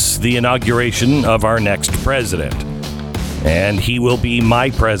is the inauguration of our next president. And he will be my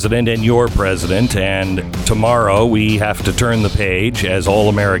president and your president. And tomorrow we have to turn the page, as all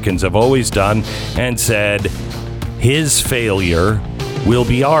Americans have always done, and said his failure will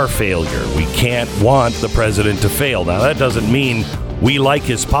be our failure. We can't want the president to fail. Now, that doesn't mean we like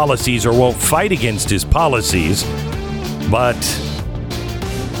his policies or won't fight against his policies. But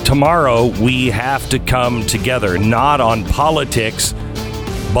tomorrow, we have to come together, not on politics,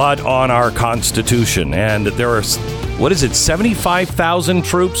 but on our Constitution. And there are, 75,000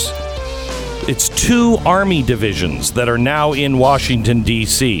 troops? It's 2 Army divisions that are now in Washington,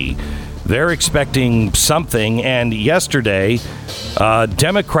 D.C. They're expecting something. And yesterday,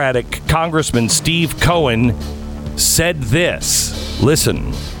 Democratic Congressman Steve Cohen said this.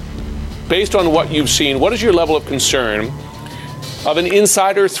 Listen. Based on what you've seen, what is your level of concern of an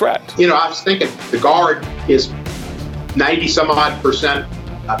insider threat? You know, I was thinking the Guard is 90-some-odd%,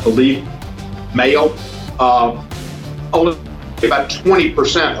 I believe, male. Only about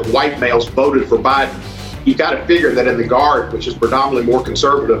 20% of white males voted for Biden. You got to figure that in the Guard, which is predominantly more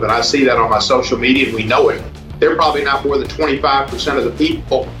conservative, and I see that on my social media, and we know it, they're probably not more than 25% of the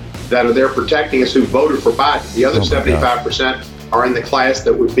people that are there protecting us who voted for Biden. The other 75% are in the class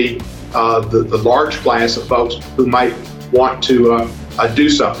that would be the large class of folks who might want to do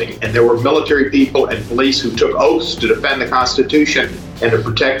something. And there were military people and police who took oaths to defend the Constitution and to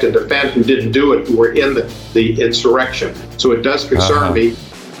protect and defend who didn't do it, who were in the insurrection. So it does concern me.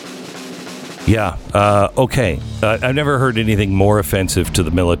 Yeah. Okay. I've never heard anything more offensive to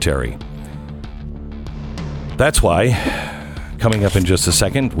the military. That's why, coming up in just a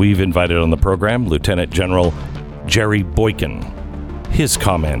second, we've invited on the program Lieutenant General Jerry Boykin. His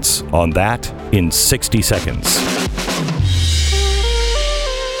comments on that in 60 seconds.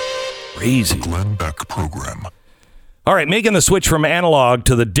 Crazy. Glenn Beck Program. All right, making the switch from analog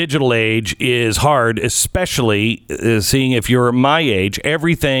to the digital age is hard, especially seeing if you're my age.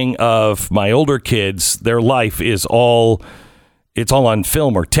 Everything of my older kids, their life is all on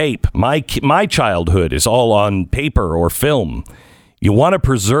film or tape. My childhood is all on paper or film. You want to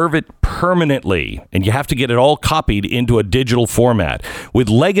preserve it permanently, and you have to get it all copied into a digital format. With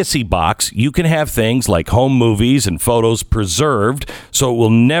Legacy Box, you can have things like home movies and photos preserved, so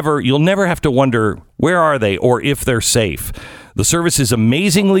you'll never have to wonder where are they or if they're safe. The service is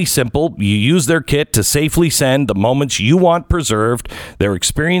amazingly simple. You use their kit to safely send the moments you want preserved. Their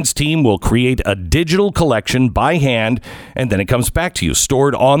experienced team will create a digital collection by hand, and then it comes back to you,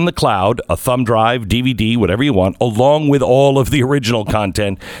 stored on the cloud, a thumb drive, DVD, whatever you want, along with all of the original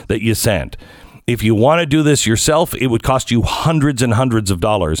content that you sent. If you want to do this yourself, it would cost you hundreds and hundreds of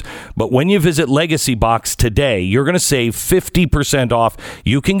dollars. But when you visit Legacy Box today, you're going to save 50% off.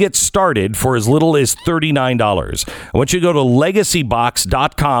 You can get started for as little as $39. I want you to go to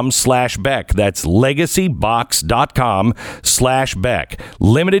legacybox.com/Beck. That's legacybox.com/Beck.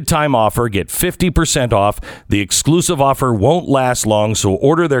 Limited time offer. Get 50% off. The exclusive offer won't last long, so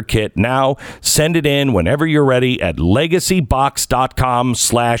order their kit now. Send it in whenever you're ready at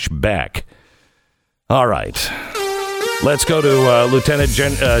legacybox.com/Beck. All right, let's go to Lieutenant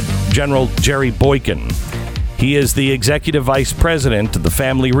General Jerry Boykin. He is the executive vice president of the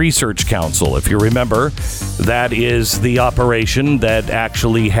Family Research Council. If you remember, that is the operation that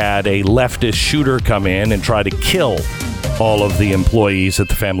actually had a leftist shooter come in and try to kill all of the employees at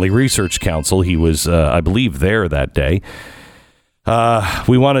the Family Research Council. He was, I believe, there that day.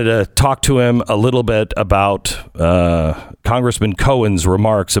 We wanted to talk to him a little bit about Congressman Cohen's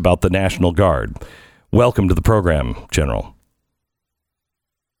remarks about the National Guard. Welcome to the program, General.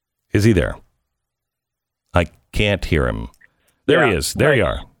 Is he there? I can't hear him. There he is. There you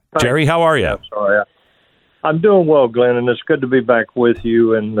are. Thanks. Jerry, how are you? I'm sorry. I'm doing well, Glenn, and it's good to be back with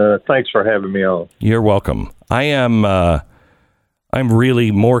you, and thanks for having me on. You're welcome. I'm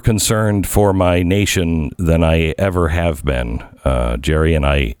really more concerned for my nation than I ever have been, Jerry, and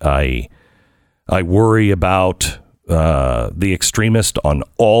I worry about the extremist on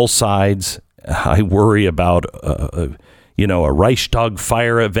all sides. I worry about, a Reichstag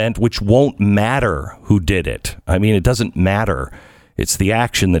fire event, which won't matter who did it. I mean, it doesn't matter. It's the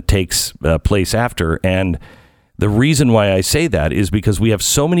action that takes place after. And the reason why I say that is because we have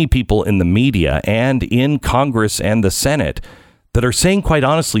so many people in the media and in Congress and the Senate that are saying, quite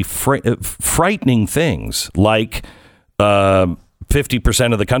honestly, frightening things like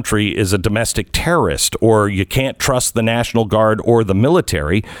 50% of the country is a domestic terrorist, or you can't trust the National Guard or the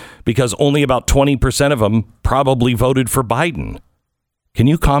military because only about 20% of them probably voted for Biden. Can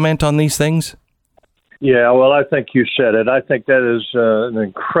you comment on these things? Yeah, well, I think you said it. I think that is an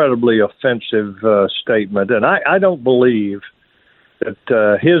incredibly offensive statement. And I don't believe that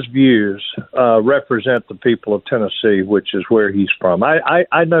his views represent the people of Tennessee, which is where he's from.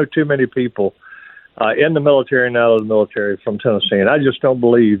 I know too many people in the military and out of the military from Tennessee, and I just don't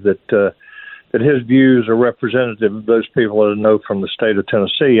believe that his views are representative of those people that I know from the state of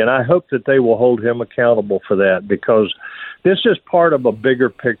Tennessee. And I hope that they will hold him accountable for that, because this is part of a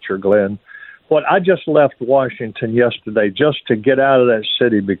bigger picture, Glenn. I just left Washington yesterday just to get out of that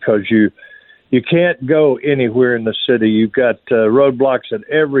city, because you can't go anywhere in the city. You've got roadblocks at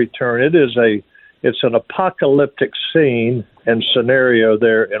every turn. It's an apocalyptic scene and scenario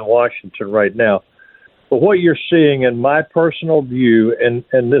there in Washington right now. But what you're seeing, in my personal view, and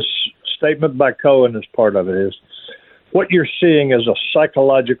this statement by Cohen is part of it, is what you're seeing is a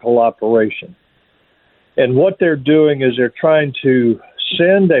psychological operation. And what they're doing is they're trying to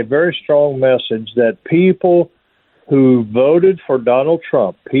send a very strong message that people who voted for Donald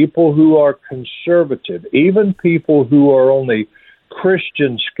Trump, people who are conservative, even people who are on the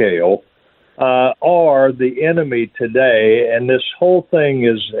Christian scale, are the enemy today. And this whole thing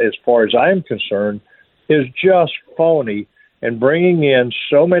is, as far as I'm concerned, is just phony, and bringing in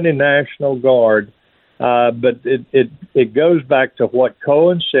so many National Guard. But it goes back to what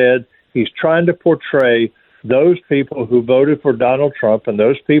Cohen said. He's trying to portray those people who voted for Donald Trump and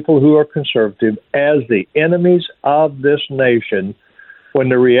those people who are conservative as the enemies of this nation, when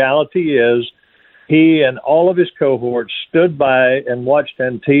the reality is he and all of his cohorts stood by and watched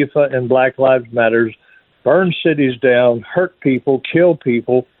Antifa and Black Lives Matter burn cities down, hurt people, kill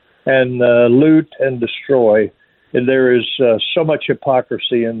people, and loot and destroy. And there is so much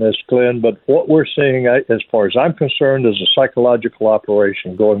hypocrisy in this, Glenn. But what we're seeing, as far as I'm concerned, is a psychological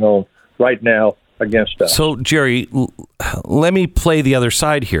operation going on right now against us. So, Jerry, let me play the other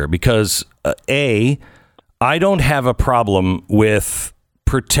side here, because, I don't have a problem with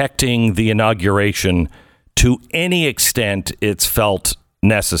protecting the inauguration to any extent it's felt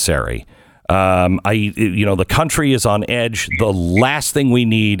necessary. The country is on edge. The last thing we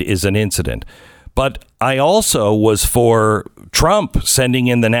need is an incident. But I also was for Trump sending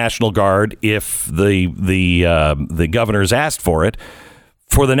in the National Guard if the governors asked for it,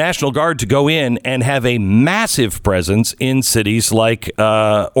 for the National Guard to go in and have a massive presence in cities like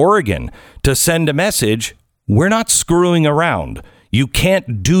Oregon to send a message. We're not screwing around. You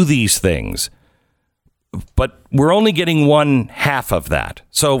can't do these things. But we're only getting one half of that.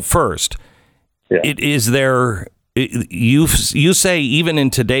 So first, you say even in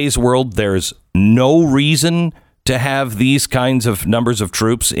today's world, there's no reason to have these kinds of numbers of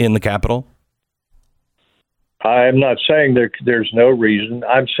troops in the Capitol? I'm not saying there's no reason.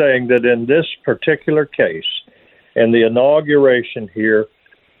 I'm saying that in this particular case, and the inauguration here,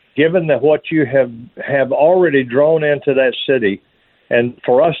 given that what you have already drawn into that city, and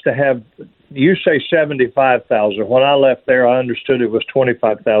for us to have, you say 75,000. When I left there, I understood it was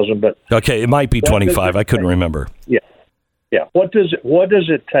 25,000. But okay, it might be 25. I couldn't remember. Yeah. What does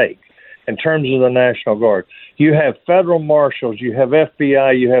it take in terms of the National Guard? You have federal marshals, you have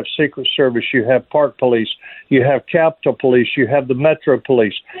FBI, you have Secret Service, you have Park Police, you have Capitol Police, you have the Metro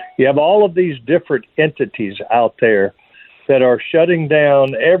Police. You have all of these different entities out there that are shutting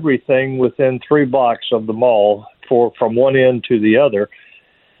down everything within 3 blocks of the mall from one end to the other.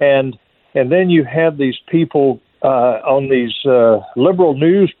 And then you have these people on these liberal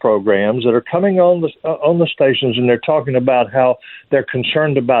news programs that are coming on the stations, and they're talking about how they're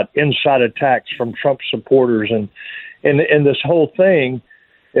concerned about inside attacks from Trump supporters, and this whole thing.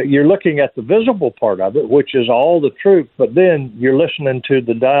 You're looking at the visible part of it, which is all the truth, but then you're listening to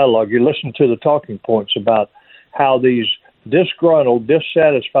the dialogue, you're listening to the talking points about how these disgruntled,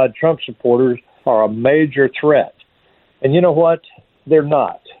 dissatisfied Trump supporters are a major threat. And you know what? They're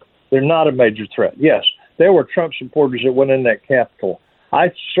not. They're not a major threat. Yes, there were Trump supporters that went in that Capitol.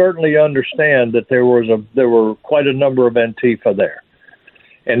 I certainly understand that there were quite a number of Antifa there,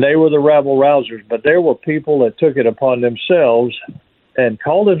 and they were the rabble rousers. But there were people that took it upon themselves and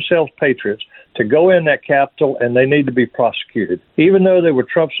called themselves patriots to go in that Capitol, and they need to be prosecuted. Even though they were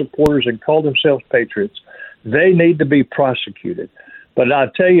Trump supporters and called themselves patriots, they need to be prosecuted. But I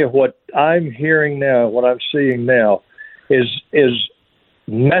tell you what I'm hearing now, what I'm seeing now, is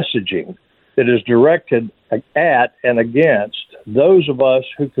messaging that is directed at and against those of us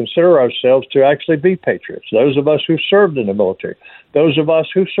who consider ourselves to actually be patriots, those of us who served in the military, those of us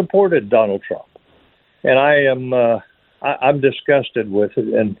who supported Donald Trump. And I'm disgusted with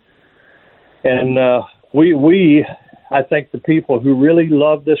it. And I think the people who really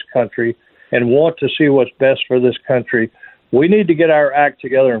love this country and want to see what's best for this country, we need to get our act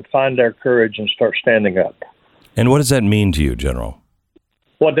together and find our courage and start standing up. And what does that mean to you, General?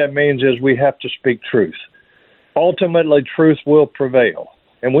 What that means is we have to speak truth. Ultimately, truth will prevail.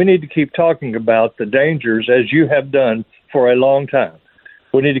 And we need to keep talking about the dangers, as you have done for a long time.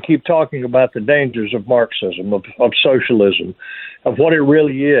 We need to keep talking about the dangers of Marxism, of socialism, of what it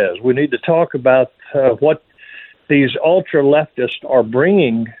really is. We need to talk about what these ultra-leftists are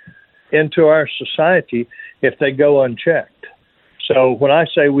bringing into our society if they go unchecked. So when I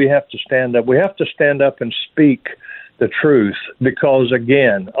say we have to stand up and speak the truth, because,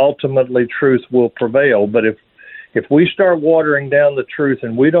 again, ultimately truth will prevail. But if we start watering down the truth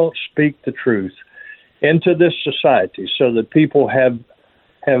and we don't speak the truth into this society so that people have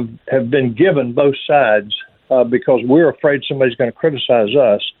been given both sides because we're afraid somebody's going to criticize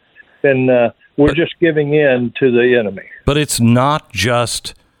us, then we're just giving in to the enemy. But it's not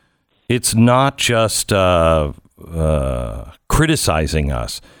just criticizing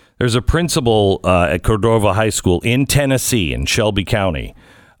us. There's a principal at Cordova High School in Tennessee, in Shelby County,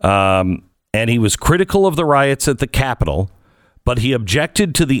 and he was critical of the riots at the Capitol, but he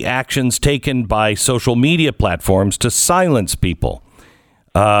objected to the actions taken by social media platforms to silence people.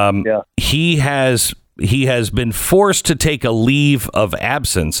 He has been forced to take a leave of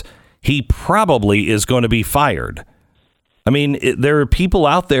absence. He probably is going to be fired. I mean, there are people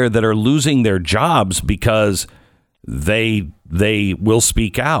out there that are losing their jobs because they will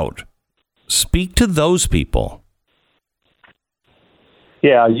speak out. Speak to those people.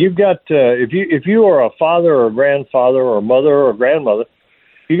 Yeah, you've got if you are a father or a grandfather or a mother or a grandmother,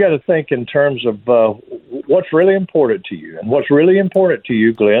 you got to think in terms of what's really important to you. And what's really important to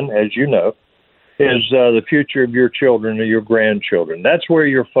you, Glenn, as you know, is the future of your children or your grandchildren. That's where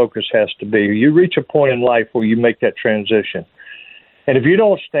your focus has to be. You reach a point in life where you make that transition. And if you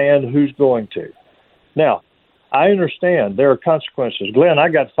don't stand, who's going to? Now, I understand there are consequences. Glenn, I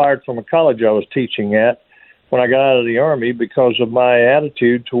got fired from a college I was teaching at when I got out of the Army because of my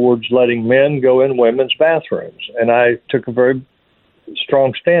attitude towards letting men go in women's bathrooms. And I took a very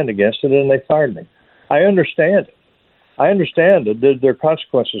strong stand against it, and they fired me. I understand it. I understand that there are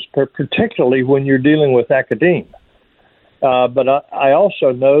consequences, particularly when you're dealing with academia. But I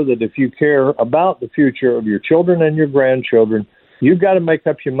also know that if you care about the future of your children and your grandchildren, you've got to make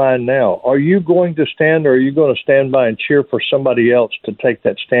up your mind now. Are you going to stand, or are you going to stand by and cheer for somebody else to take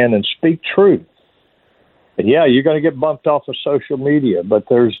that stand and speak truth? And yeah, you're going to get bumped off of social media, but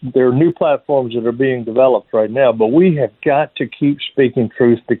there are new platforms that are being developed right now. But we have got to keep speaking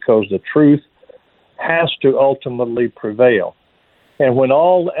truth, because the truth has to ultimately prevail. And when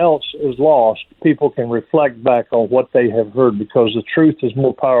all else is lost, people can reflect back on what they have heard, because the truth is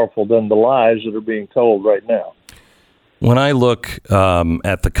more powerful than the lies that are being told right now. When I look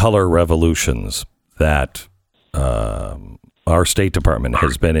at the color revolutions that our State Department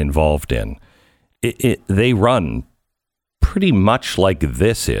has been involved in, they run pretty much like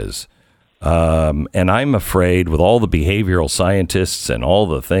this is. And I'm afraid, with all the behavioral scientists and all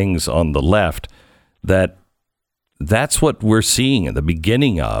the things on the left, that's what we're seeing at the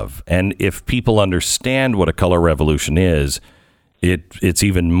beginning of. And if people understand what a color revolution is, it's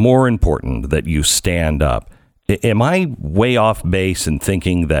even more important that you stand up. Am I way off base in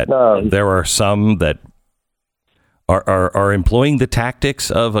thinking that there are some that are employing the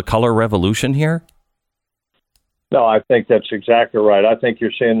tactics of a color revolution here? No, I think that's exactly right. I think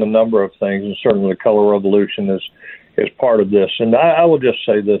you're seeing a number of things, and certainly the color revolution is part of this. And I will just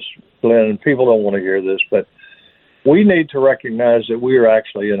say this, Glenn, and people don't want to hear this, but we need to recognize that we are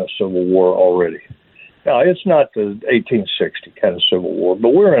actually in a civil war already. Now, it's not the 1860 kind of civil war,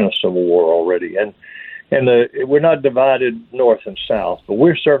 but we're in a civil war already. And we're not divided north and south, but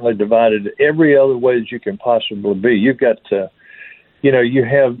we're certainly divided every other way that you can possibly be. You've got you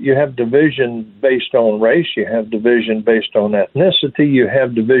have division based on race, you have division based on ethnicity, you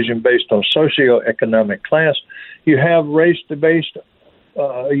have division based on socioeconomic class, you have you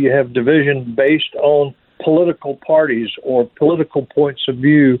have division based on political parties or political points of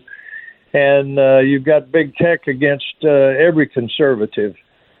view, and you've got big tech against every conservative.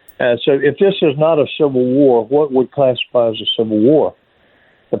 So if this is not a civil war, what would classify as a civil war?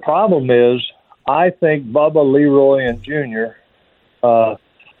 The problem is, I think Bubba, Leroy, and Junior are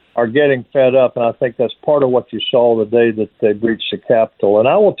getting fed up, and I think that's part of what you saw the day that they breached the Capitol. And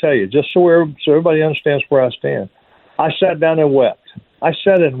I will tell you, just so everybody understands where I stand, I sat down and wept. I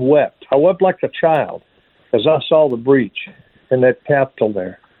sat and wept. I wept like a child as I saw the breach in that Capitol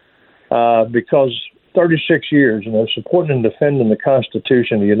there, because 36 years, supporting and defending the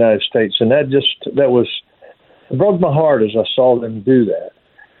Constitution of the United States, and it broke my heart as I saw them do that.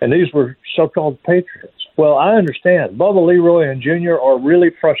 And these were so-called patriots. Well, I understand. Bubba, Leroy, and Junior are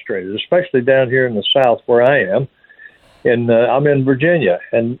really frustrated, especially down here in the South where I am. And I'm in Virginia,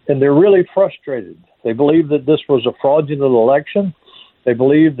 and they're really frustrated. They believe that this was a fraudulent election. They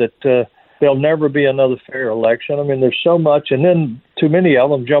believe that there'll never be another fair election. I mean, there's so much. And then too many of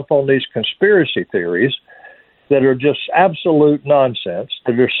them jump on these conspiracy theories that are just absolute nonsense,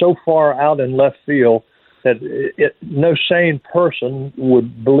 that are so far out in left field that no sane person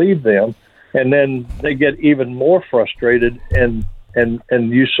would believe them. And then they get even more frustrated. And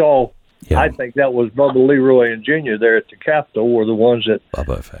you saw, I think that was Bubba, Leroy, and Junior there at the Capitol were the ones that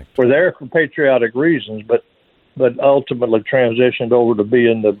were there for patriotic reasons, but ultimately transitioned over to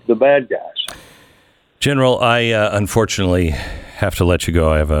being the bad guys. General, I unfortunately have to let you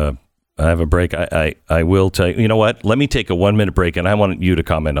go. I have a break. I will tell you. You know what? Let me take a 1-minute break, and I want you to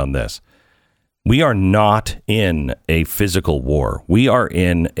comment on this. We are not in a physical war. We are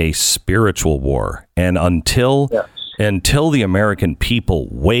in a spiritual war. And until the American people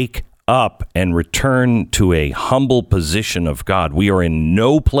wake up and return to a humble position of God, we are in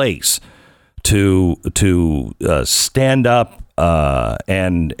no place to stand up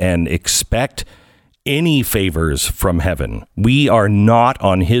and expect any favors from heaven. We are not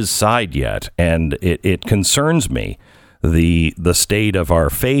on his side yet, and it concerns me, the state of our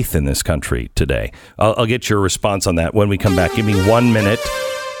faith in this country today. I'll get your response on that when we come back. Give me 1 minute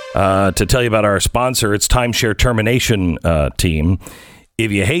to tell you about our sponsor. It's Timeshare Termination Team.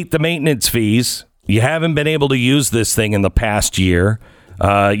 If you hate the maintenance fees, you haven't been able to use this thing in the past year,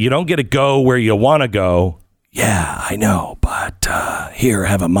 you don't get to go where you want to go. Yeah, I know, but here,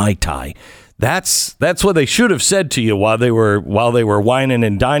 have a Mai Tai. That's what they should have said to you while they were whining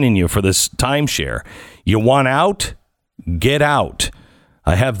and dining you for this timeshare. You want out? Get out.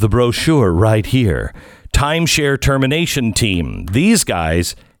 I have the brochure right here. Timeshare Termination Team. These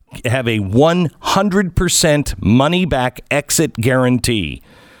guys have a 100% money-back exit guarantee.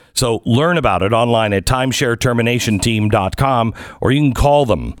 So learn about it online at timeshareterminationteam.com, or you can call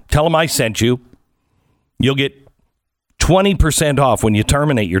them. Tell them I sent you. You'll get 20% off when you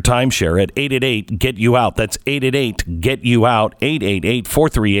terminate your timeshare at 888-GET-YOU-OUT. That's 888-GET-YOU-OUT,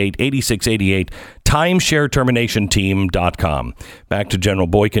 888-438-8688, timeshareterminationteam.com. Back to General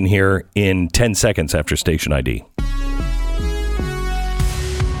Boykin here in 10 seconds after station ID.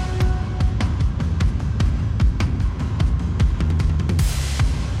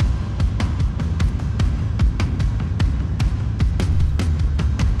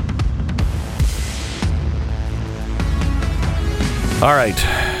 All right,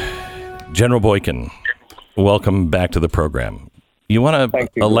 General Boykin, welcome back to the program. You want to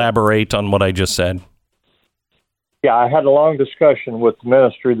elaborate on what I just said? Yeah, I had a long discussion with the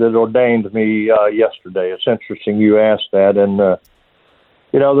ministry that ordained me yesterday. It's interesting you asked that. And,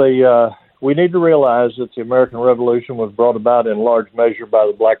 we need to realize that the American Revolution was brought about in large measure by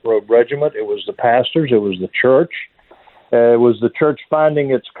the Black Robe Regiment. It was the pastors. It was the church. It was the church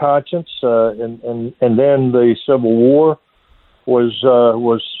finding its conscience. And then the Civil War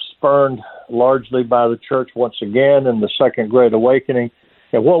was spurned largely by the church once again in the Second Great Awakening.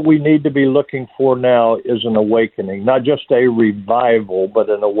 And what we need to be looking for now is an awakening, not just a revival, but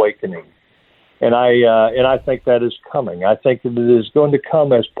an awakening. And I think that is coming. I think that it is going to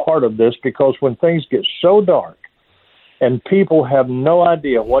come as part of this, because when things get so dark and people have no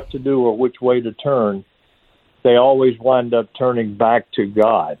idea what to do or which way to turn, they always wind up turning back to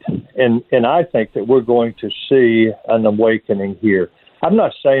God. And I think that we're going to see an awakening here. I'm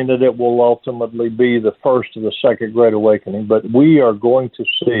not saying that it will ultimately be the first of the Second Great Awakening, but we are going to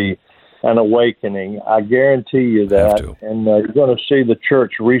see an awakening. I guarantee you that. And you're going to see the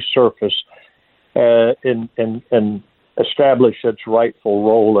church resurface and establish its rightful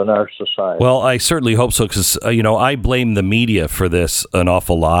role in our society. Well, I certainly hope so, because, I blame the media for this an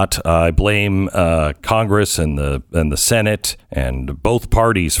awful lot. I blame Congress and the Senate and both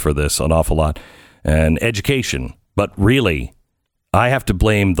parties for this an awful lot, and education. But really, I have to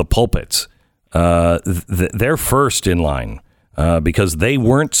blame the pulpits. They're first in line because they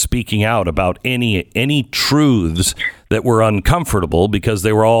weren't speaking out about any truths that were uncomfortable, because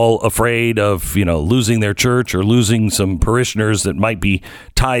they were all afraid of, losing their church or losing some parishioners that might be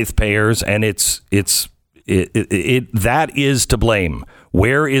tithe payers. And that is to blame.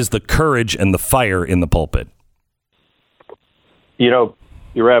 Where is the courage and the fire in the pulpit?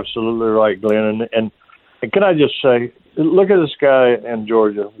 You're absolutely right, Glenn. And can I just say, look at this guy in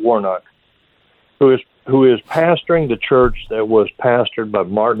Georgia, Warnock, who is pastoring the church that was pastored by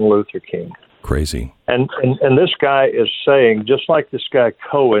Martin Luther King. Crazy. And this guy is saying, just like this guy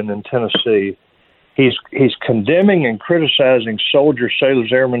Cohen in Tennessee, he's condemning and criticizing soldiers,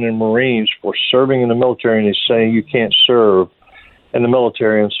 sailors, airmen, and Marines for serving in the military, and he's saying you can't serve in the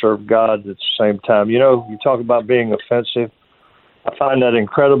military and serve God at the same time. You talk about being offensive. I find that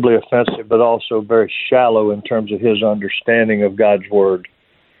incredibly offensive, but also very shallow in terms of his understanding of God's word.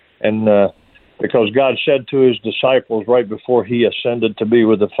 And because God said to his disciples right before he ascended to be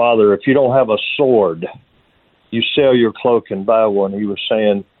with the Father, if you don't have a sword, you sell your cloak and buy one. He was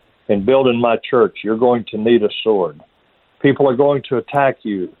saying, in building my church, you're going to need a sword. People are going to attack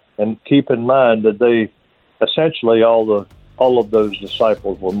you. And keep in mind that essentially all of those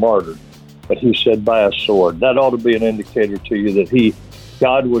disciples were martyred. But he said, buy a sword. That ought to be an indicator to you that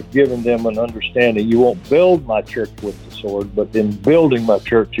God was giving them an understanding. You won't build my church with the sword, but in building my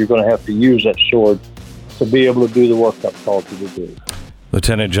church, you're going to have to use that sword to be able to do the work I've called you to do.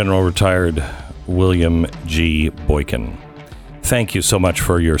 Lieutenant General Retired William G. Boykin, thank you so much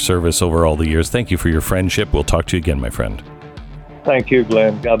for your service over all the years. Thank you for your friendship. We'll talk to you again, my friend. Thank you,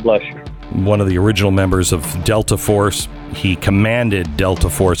 Glenn. God bless you. One of the original members of Delta Force. He commanded Delta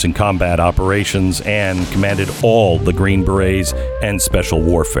Force in combat operations and commanded all the Green Berets and Special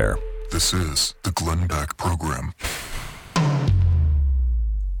Warfare. This is the Glenn Beck Program.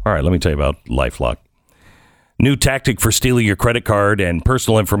 All right, let me tell you about LifeLock. New tactic for stealing your credit card and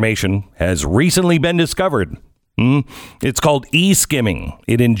personal information has recently been discovered. It's called e-skimming.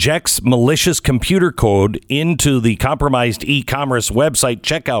 It injects malicious computer code into the compromised e-commerce website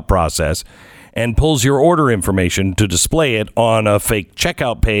checkout process and pulls your order information to display it on a fake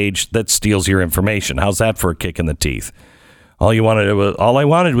checkout page that steals your information. How's that for a kick in the teeth? All I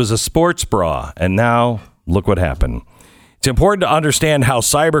wanted was a sports bra, and now look what happened. It's important to understand how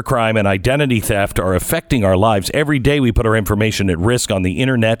cybercrime and identity theft are affecting our lives. Every day we put our information at risk on the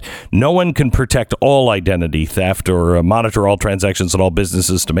internet. No one can protect all identity theft or monitor all transactions at all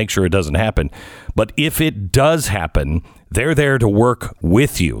businesses to make sure it doesn't happen. But if it does happen, they're there to work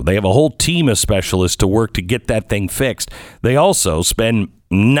with you. They have a whole team of specialists to work to get that thing fixed. They also spend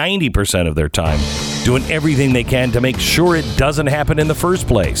 90% of their time doing everything they can to make sure it doesn't happen in the first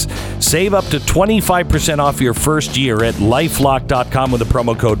place. Save up to 25% off your first year at LifeLock.com with the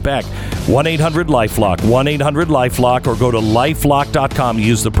promo code BECK. 1-800-LifeLock, 1-800-LifeLock, or go to LifeLock.com.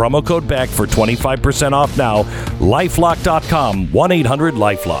 Use the promo code BECK for 25% off now. LifeLock.com,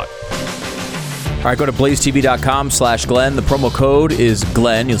 1-800-LifeLock. All right, go to blazetv.com/Glenn. The promo code is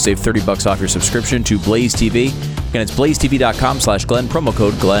Glenn. You'll save $30 off your subscription to Blaze TV. Again, it's blazetv.com/Glenn. Promo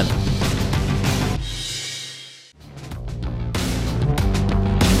code Glenn.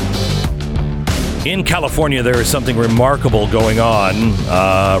 In California, there is something remarkable going on.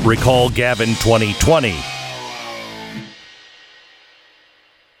 Recall Gavin 2020.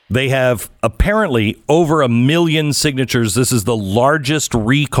 They have apparently over 1 million signatures. This is the largest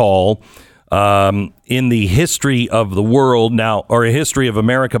recall in the history of the world now, or a history of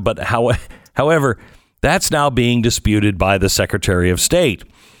America. But however, that's now being disputed by the Secretary of State.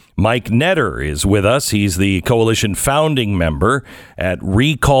 Mike Netter is with us. He's the coalition founding member at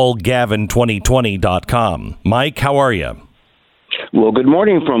recallgavin2020.com. Mike, how are you? Well, good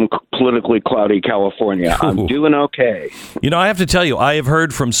morning from politically cloudy California. I'm doing okay. You know, I have to tell you, I have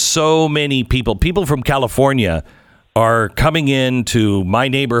heard from so many people. People from California are coming into my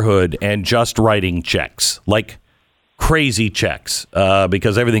neighborhood and just writing checks, like crazy checks,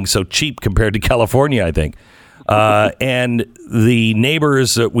 because everything's so cheap compared to California, I think. And the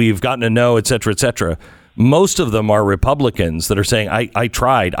neighbors that we've gotten to know, et cetera, most of them are Republicans that are saying, I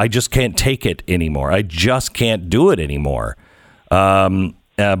tried. I just can't take it anymore. I just can't do it anymore.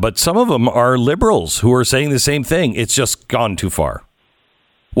 But some of them are liberals who are saying the same thing. It's just gone too far.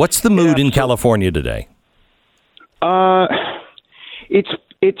 What's the mood in California today?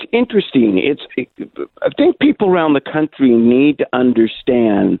 It's interesting. I think people around the country need to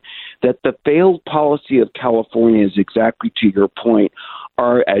understand that the failed policy of California is exactly to your point,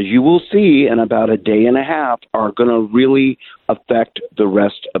 are, as you will see in about a day and a half, are going to really affect the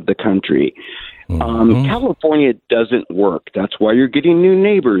rest of the country. California doesn't work. That's why you're getting new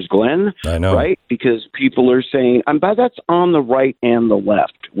neighbors, Glenn. I know. Right? Because people are saying, and by that's on the right and the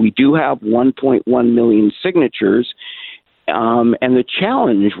left. We do have 1.1 million signatures. And the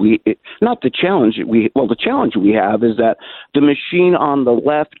challenge the challenge we have is that the machine on the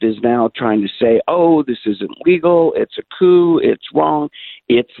left is now trying to say, oh, this isn't legal. It's a coup. It's wrong.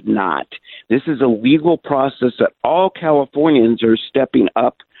 It's not. This is a legal process that all Californians are stepping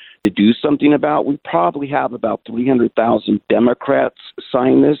up to do something about. We probably have about 300,000 Democrats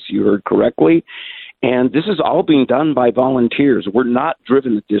sign this. You heard correctly. And this is all being done by volunteers. We're not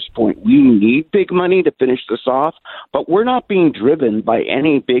driven at this point. We need big money to finish this off, but we're not being driven by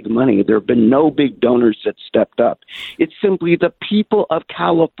any big money. There have been no big donors that stepped up. It's simply the people of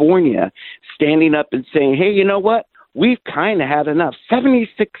California standing up and saying, hey, you know what? We've kind of had enough.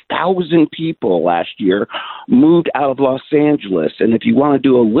 76,000 people last year moved out of Los Angeles. And if you want to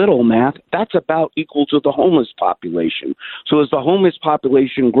do a little math, that's about equal to the homeless population. So as the homeless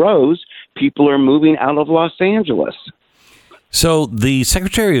population grows, people are moving out of Los Angeles. So the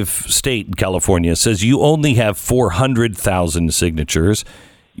Secretary of State in California says you only have 400,000 signatures.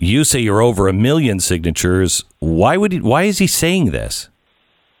 You say you're over 1 million signatures. Why is he saying this?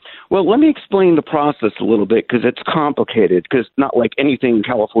 Well, let me explain the process a little bit because it's complicated, because not like anything in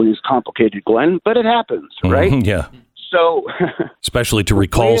California is complicated, Glenn, but it happens, right? Yeah. So, especially to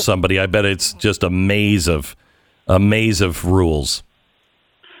recall somebody, I bet it's just a maze of rules.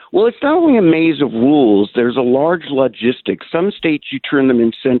 Well, it's not only a maze of rules. There's a large logistics. Some states, you turn them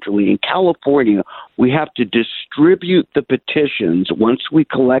in centrally. In California, we have to distribute the petitions once we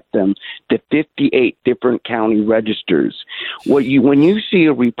collect them to 58 different county registers. When you see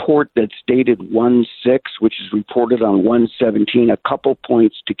a report that's dated 1/6, which is reported on 1/17, a couple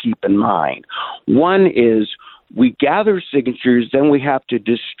points to keep in mind. One is we gather signatures, then we have to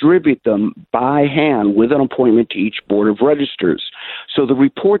distribute them by hand with an appointment to each board of registers. So the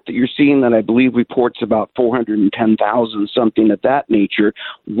report that you're seeing that I believe reports about 410,000, something of that nature,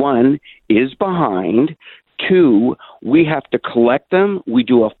 one, is behind. Two, we have to collect them. We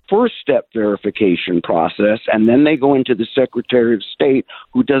do a first-step verification process, and then they go into the Secretary of State,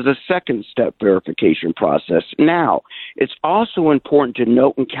 who does a second-step verification process. Now, it's also important to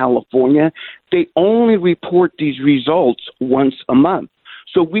note in California, they only report these results once a month.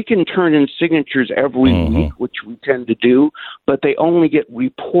 So we can turn in signatures every week, which we tend to do, but they only get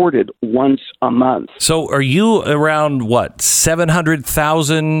reported once a month. So are you around,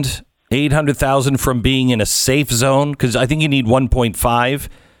 700,000, 800,000 from being in a safe zone? Because I think you need 1.5,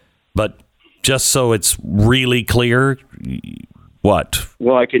 but just so it's really clear, What?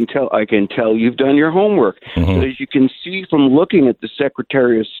 Well, I can tell you've done your homework. Mm-hmm. So as you can see from looking at the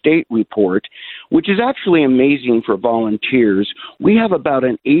Secretary of State report, which is actually amazing for volunteers, we have about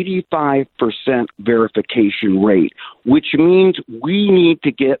an 85% verification rate, which means we need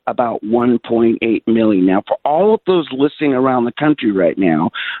to get about 1.8 million. Now, for all of those listening around the country right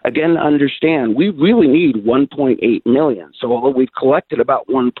now, again, understand, we really need 1.8 million. So although we've collected about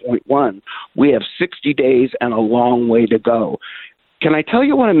 1.1, we have 60 days and a long way to go. Can I tell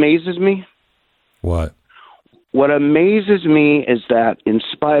you what amazes me? What? What amazes me is that in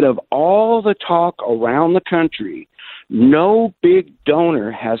spite of all the talk around the country, no big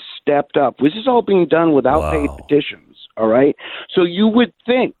donor has stepped up. This is all being done without paid petitions, all right? So you would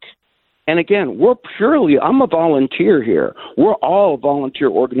think, and again, I'm a volunteer here. We're all a volunteer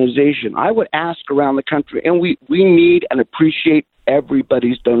organization. I would ask around the country, and we need and appreciate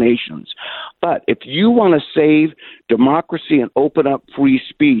everybody's donations. But if you want to save democracy and open up free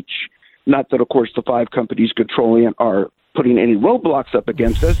speech, not that, of course, the 5 companies controlling it are putting any roadblocks up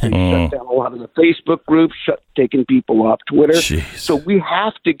against us. They shut down a lot of the Facebook groups, taking people off Twitter. Jeez. So we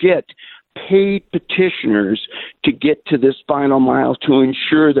have to get paid petitioners to get to this final mile to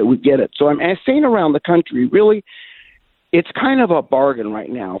ensure that we get it. So I'm saying around the country, really, it's kind of a bargain right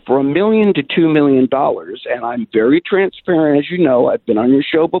now for $1 million to $2 million. And I'm very transparent, as you know. I've been on your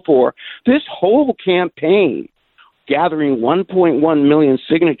show before. This whole campaign, gathering 1.1 million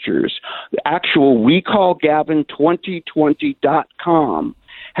signatures, the actual recallgavin2020.com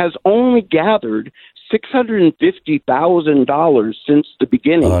has only gathered $650,000 since the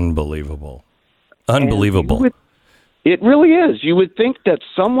beginning. Unbelievable. It really is. You would think that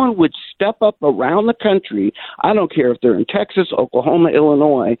someone would step up around the country. I don't care if they're in Texas, Oklahoma,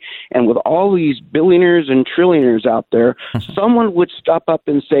 Illinois, and with all these billionaires and trillionaires out there, someone would step up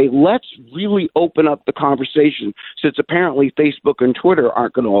and say, let's really open up the conversation, since apparently Facebook and Twitter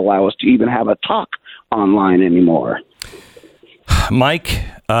aren't going to allow us to even have a talk online anymore. Mike,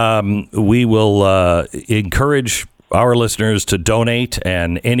 we will encourage our listeners to donate,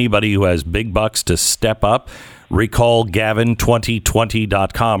 and anybody who has big bucks to step up.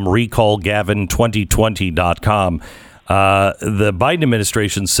 RecallGavin2020.com. RecallGavin2020.com. The Biden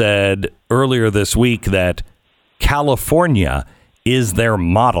administration said earlier this week that California is their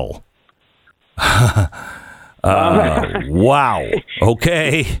model. Wow.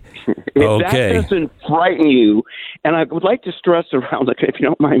 Okay. If that doesn't frighten you, and I would like to stress around, if you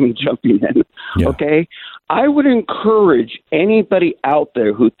don't mind me jumping in, okay? I would encourage anybody out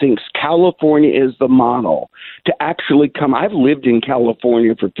there who thinks California is the model to actually come. I've lived in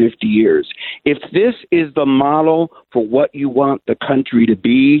California for 50 years. If this is the model for what you want the country to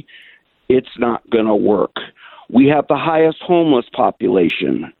be, it's not going to work. We have the highest homeless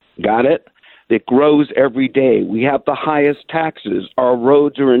population. Got it? It grows every day. We have the highest taxes. Our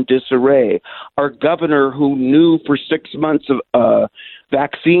roads are in disarray. Our governor, who knew for 6 months of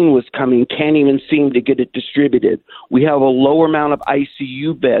vaccine was coming, can't even seem to get it distributed. We have a lower amount of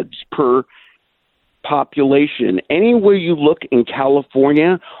ICU beds per population. Anywhere you look in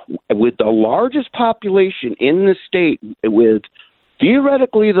California, with the largest population in the state, with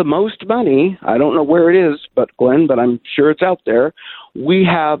theoretically the most money, I don't know where it is, but Glenn, but I'm sure it's out there, we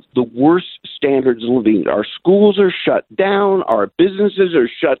have the worst standards of living. Our schools are shut down. Our businesses are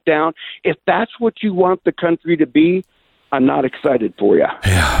shut down. If that's what you want the country to be, I'm not excited for you.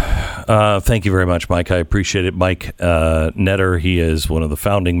 Yeah. Thank you very much, Mike. I appreciate it. Mike Netter, he is one of the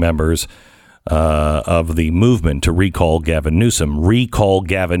founding members of the movement to recall Gavin Newsom.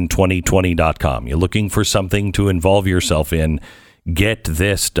 RecallGavin2020.com. You're looking for something to involve yourself in, get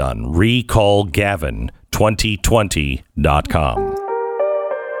this done. RecallGavin2020.com.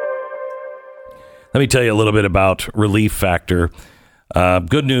 Let me tell you a little bit about Relief Factor.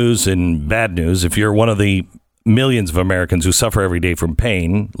 Good news and bad news. If you're one of the millions of Americans who suffer every day from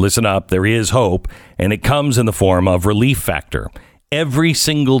pain, listen up. There is hope, and it comes in the form of Relief Factor. Every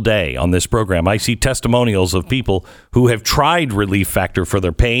single day on this program, I see testimonials of people who have tried Relief Factor for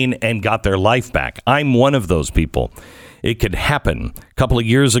their pain and got their life back. I'm one of those people. It could happen. A couple of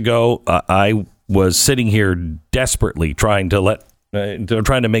years ago, I was sitting here desperately trying to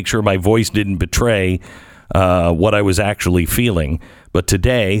make sure my voice didn't betray what I was actually feeling. But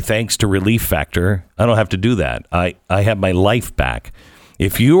today, thanks to Relief Factor, I don't have to do that. I have my life back.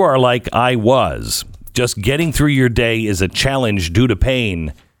 If you are like I was, just getting through your day is a challenge due to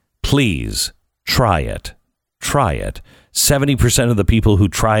pain, please try it. Try it. 70% of the people who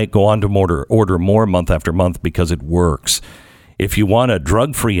try it go on to order more month after month because it works. If you want a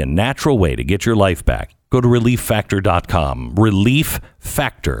drug-free and natural way to get your life back, go to ReliefFactor.com.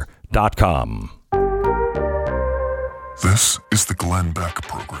 ReliefFactor.com. This is the Glenn Beck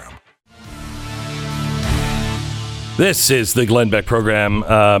Program. This is the Glenn Beck Program.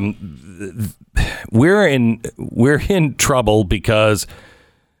 We're in trouble because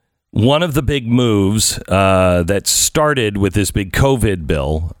one of the big moves that started with this big COVID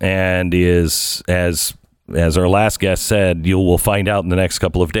bill and is, as our last guest said, you will find out in the next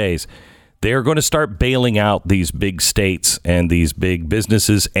couple of days, they're going to start bailing out these big states and these big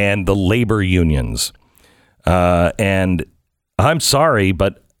businesses and the labor unions. And I'm sorry,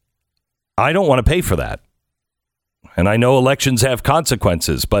 but I don't want to pay for that. And I know elections have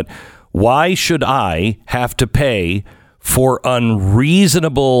consequences, but why should I have to pay for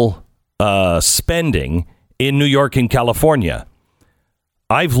unreasonable spending in New York and California?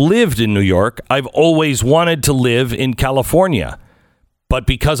 I've lived in New York. I've always wanted to live in California. But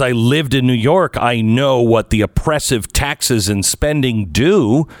because I lived in New York, I know what the oppressive taxes and spending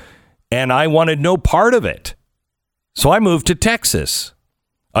do, and I wanted no part of it. So I moved to Texas.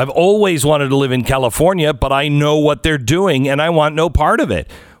 I've always wanted to live in California, but I know what they're doing, and I want no part of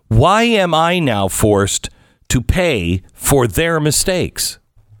it. Why am I now forced to pay for their mistakes?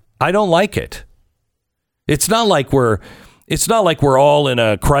 I don't like it. It's not like we're all in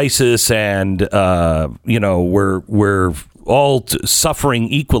a crisis and we're all suffering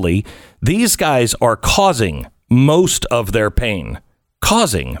equally. These guys are causing most of their pain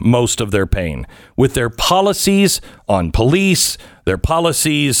with their policies on police, their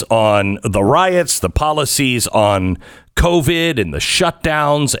policies on the riots, the policies on COVID and the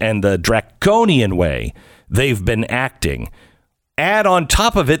shutdowns and the draconian way they've been acting. Add on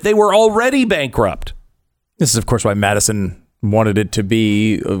top of it, they were already bankrupt. This is, of course, why Madison wanted it to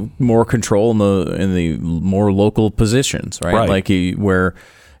be more control in the more local positions, right? Like the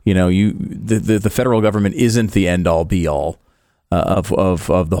federal government isn't the end all be all of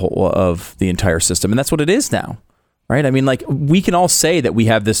the entire system, and that's what it is now, right? I mean, like, we can all say that we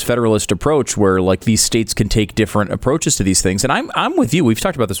have this federalist approach where, like, these states can take different approaches to these things, and I'm with you. We've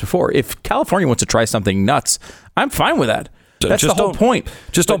talked about this before. If California wants to try something nuts, I'm fine with that. That's the whole point.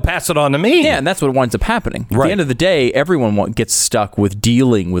 Don't pass it on to me. Yeah, and that's what winds up happening. At the end of the day, everyone gets stuck with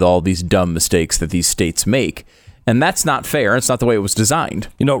dealing with all these dumb mistakes that these states make. And that's not fair. It's not the way it was designed.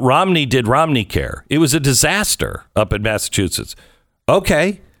 You know, Romney did Romney Care. It was a disaster up in Massachusetts.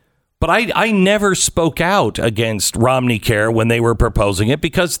 Okay. But I never spoke out against Romney Care when they were proposing it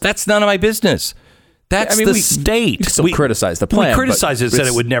because that's none of my business. That's the state. We criticized the plan. We criticized it, said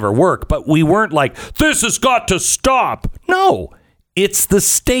it would never work, but we weren't like, this has got to stop. No, it's the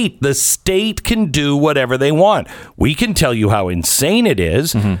state. The state can do whatever they want. We can tell you how insane it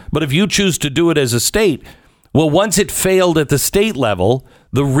is, but if you choose to do it as a state, well, once it failed at the state level,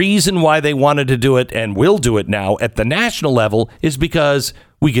 the reason why they wanted to do it and will do it now at the national level is because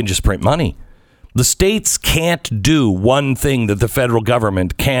we can just print money. The states can't do one thing that the federal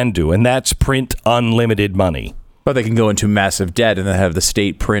government can do, and that's print unlimited money. But they can go into massive debt and then have the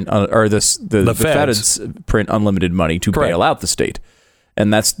state print, or the feds print unlimited money to bail out the state.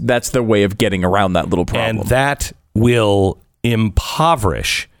 And that's the way of getting around that little problem. And that will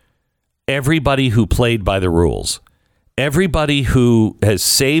impoverish everybody who played by the rules. Everybody who has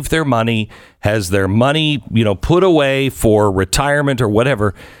saved their money, has their money, put away for retirement or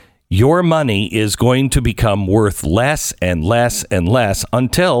whatever. Your money is going to become worth less and less and less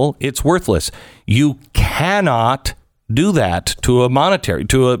until it's worthless. You cannot do that to a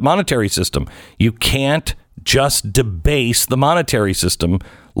monetary system. You can't just debase the monetary system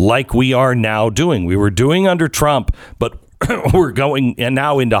like we are now doing. We were doing under Trump, but we're going and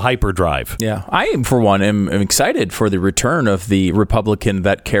now into hyperdrive. Yeah, I, for one, am excited for the return of the Republican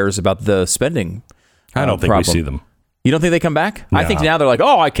that cares about the spending. I don't think we see them. You don't think they come back? No. I think now they're like,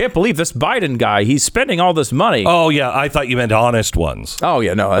 oh, I can't believe this Biden guy. He's spending all this money. Oh, yeah. I thought you meant honest ones. Oh,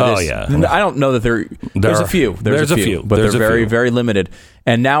 yeah. No. Yeah. I don't know that there's a few. There's a few. But they're very, very limited.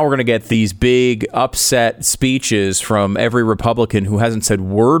 And now we're going to get these big upset speeches from every Republican who hasn't said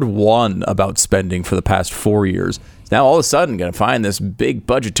word one about spending for the past 4 years. Now, all of a sudden, going to find this big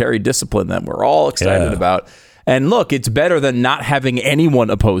budgetary discipline that we're all excited about. And look, it's better than not having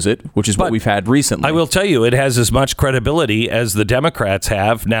anyone oppose it, which is what we've had recently. I will tell you, it has as much credibility as the Democrats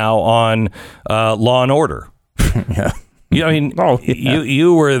have now on Law and Order. Yeah.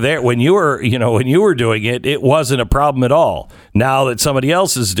 You were there when you were doing it. It wasn't a problem at all. Now that somebody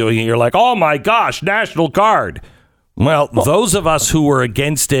else is doing it, you're like, oh my gosh, National Guard. Well, those of us who were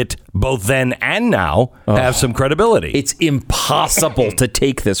against it both then and now have some credibility. It's impossible to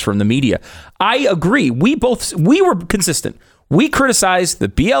take this from the media. I agree. We were consistent. We criticized the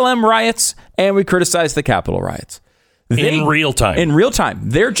BLM riots and we criticized the Capitol riots. In real time. In real time.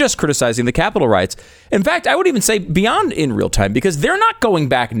 They're just criticizing the Capitol riots. In fact, I would even say beyond in real time, because they're not going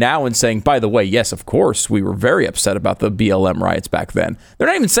back now and saying, by the way, yes, of course, we were very upset about the BLM riots back then. They're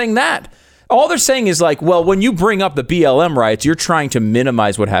not even saying that. All they're saying is like, well, when you bring up the BLM riots, you're trying to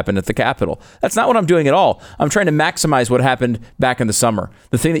minimize what happened at the Capitol. That's not what I'm doing at all. I'm trying to maximize what happened back in the summer,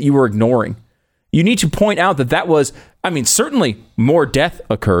 the thing that you were ignoring. You need to point out that was, certainly more death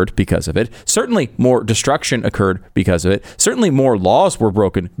occurred because of it. Certainly more destruction occurred because of it. Certainly more laws were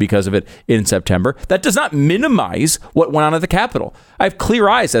broken because of it in September. That does not minimize what went on at the Capitol. I have clear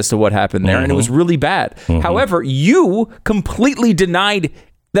eyes as to what happened there, and it was really bad. However, you completely denied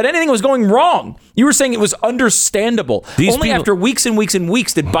that anything was going wrong. You were saying it was understandable. After weeks and weeks and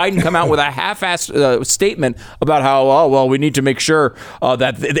weeks did Biden come out with a half-assed statement about how, we need to make sure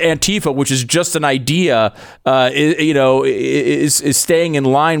that the Antifa, which is just an idea, is staying in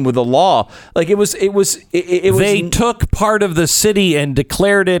line with the law. Like it was. They took part of the city and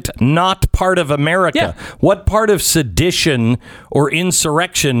declared it not part of America. Yeah. What part of sedition or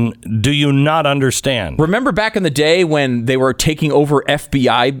insurrection do you not understand? Remember back in the day when they were taking over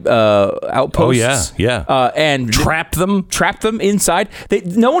FBI outposts? Oh, yeah. And trapped them inside.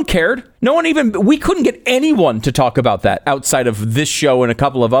 No one cared. We couldn't get anyone to talk about that outside of this show and a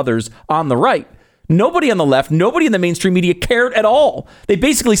couple of others on the right. Nobody on the left, nobody in the mainstream media cared at all. They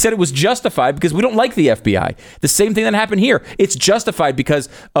basically said it was justified because we don't like the FBI. The same thing that happened here. It's justified because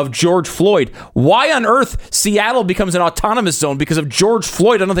of George Floyd. Why on earth Seattle becomes an autonomous zone because of George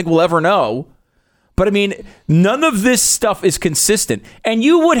Floyd, I don't think we'll ever know. But none of this stuff is consistent. And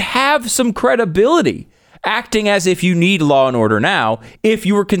you would have some credibility acting as if you need law and order now if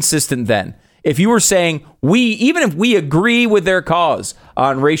you were consistent then. If you were saying, even if we agree with their cause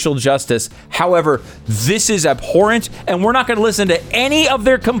on racial justice, however, this is abhorrent and we're not going to listen to any of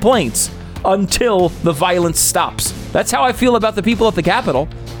their complaints until the violence stops. That's how I feel about the people at the Capitol.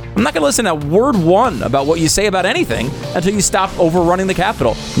 I'm not going to listen to word one about what you say about anything until you stop overrunning the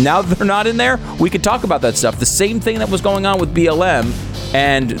Capitol. Now that they're not in there, we could talk about that stuff. The same thing that was going on with BLM,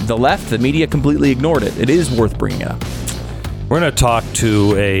 and the left, the media completely ignored it. It is worth bringing up. We're going to talk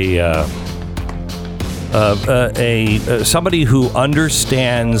to somebody who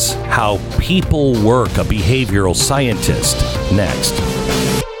understands how people work, a behavioral scientist, next.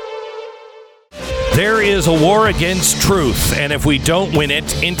 There is a war against truth, and if we don't win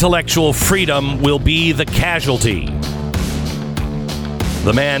it, intellectual freedom will be the casualty.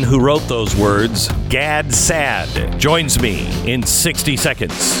 The man who wrote those words, Gad Saad, joins me in 60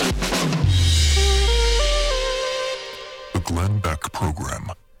 seconds. The Glenn Beck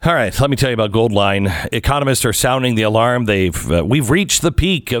Program. All right, let me tell you about Goldline. Economists are sounding the alarm. We've reached the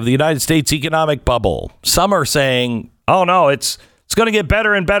peak of the United States economic bubble. Some are saying, oh no, it's going to get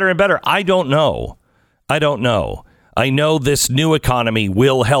better and better and better. I don't know. I know this new economy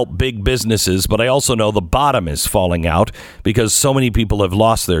will help big businesses, but I also know the bottom is falling out because so many people have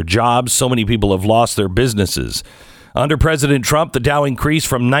lost their jobs. So many people have lost their businesses. Under President Trump, the Dow increased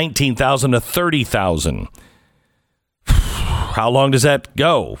from 19,000 to 30,000. How long does that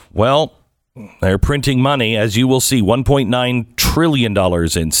go? Well, they're printing money, as you will see, $1.9 trillion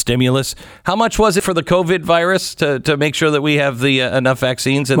in stimulus. How much was it for the COVID virus to make sure that we have the enough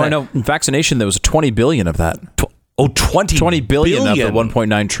vaccines? I know in vaccination, there was $20 billion of that. $20 billion of the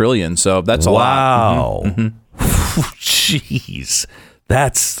 $1.9 trillion. So that's a lot. Wow. Jeez.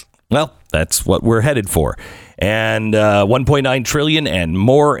 That's what we're headed for. And 1.9 trillion and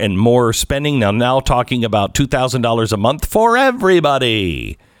more spending. Now talking about $2,000 a month for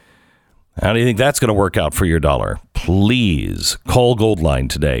everybody. How do you think that's going to work out for your dollar? Please call Goldline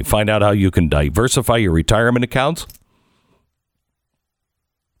today. Find out how you can diversify your retirement accounts.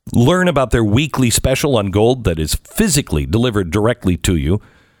 Learn about their weekly special on gold that is physically delivered directly to you.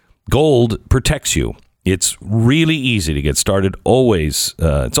 Gold protects you. It's really easy to get started.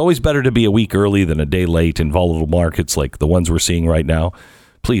 It's always better to be a week early than a day late in volatile markets like the ones we're seeing right now.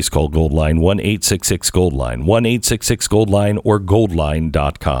 Please call Goldline, 1-866-GOLDLINE, 1-866-GOLDLINE, or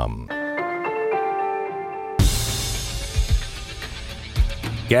goldline.com.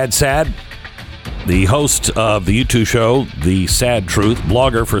 Gad Saad, the host of the YouTube show, The Sad Truth,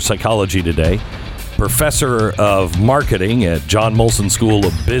 blogger for Psychology Today, professor of marketing at John Molson School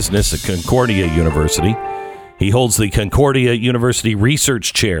of Business at Concordia University. He holds the Concordia University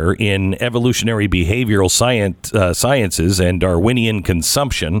Research Chair in Evolutionary Behavioral Sciences and Darwinian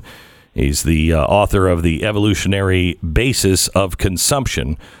Consumption. He's the author of The Evolutionary Basis of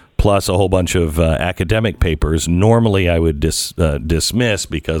Consumption, plus a whole bunch of academic papers. Normally I would dismiss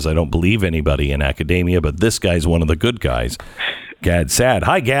because I don't believe anybody in academia, but this guy's one of the good guys. Gad Saad.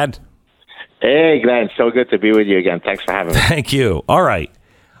 Hi, Gad. Hey, Glenn. So good to be with you again. Thanks for having me. Thank you. All right.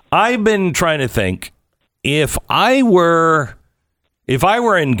 I've been trying to think, if I were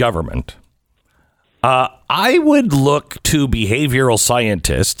in government, I would look to behavioral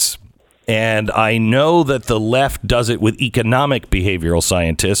scientists, and I know that the left does it with economic behavioral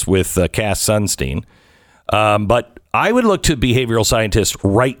scientists with Cass Sunstein, but I would look to behavioral scientists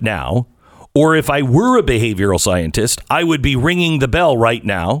right now, or if I were a behavioral scientist, I would be ringing the bell right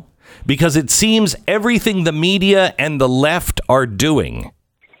now, because it seems everything the media and the left are doing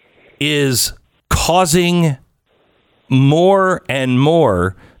is causing more and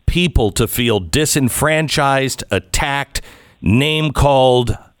more people to feel disenfranchised, attacked,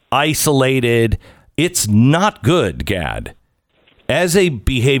 name-called, isolated. It's not good, Gad. As a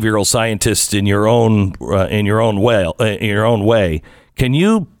behavioral scientist in your own way, can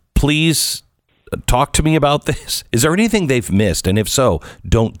you please talk to me about this? Is there anything they've missed? And if so,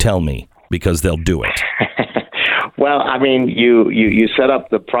 don't tell me, because they'll do it. Well, I mean, you set up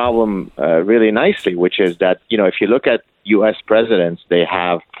the problem really nicely, which is that, if you look at U.S. presidents, they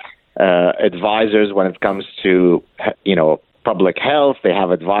have advisors when it comes to, public health. They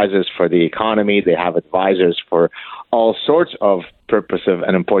have advisors for the economy. They have advisors for all sorts of purposive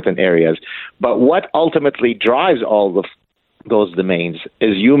and important areas. But what ultimately drives all of those domains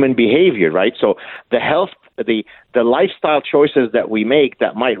is human behavior, right? So the health, the lifestyle choices that we make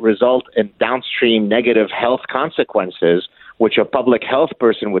that might result in downstream negative health consequences, which a public health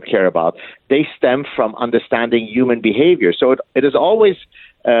person would care about, they stem from understanding human behavior. So it has always,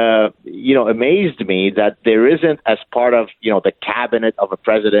 amazed me that there isn't, as part of, the cabinet of a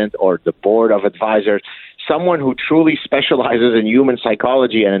president or the board of advisors, someone who truly specializes in human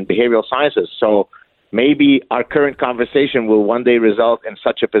psychology and in behavioral sciences. So maybe our current conversation will one day result in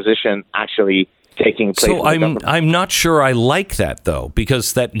such a position actually taking place. So I'm not sure I like that, though,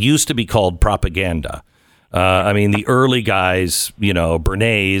 because that used to be called propaganda. The early guys,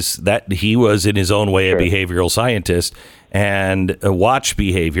 Bernays, that he was in his own way a behavioral scientist and watched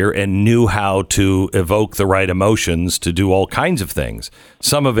behavior and knew how to evoke the right emotions to do all kinds of things.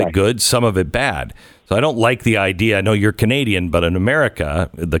 Some of it good, some of it bad. So I don't like the idea. I know you're Canadian, but in America,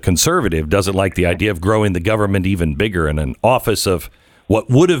 the conservative doesn't like the idea of growing the government even bigger. And an office of what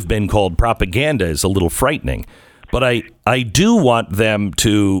would have been called propaganda is a little frightening. But I do want them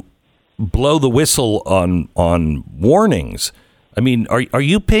to blow the whistle on warnings. I mean, are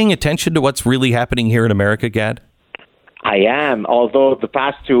you paying attention to what's really happening here in America, Gad? I am, although the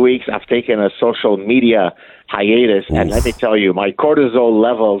past 2 weeks I've taken a social media hiatus, and let me tell you, my cortisol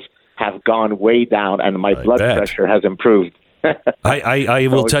levels have gone way down, and my blood pressure has improved. I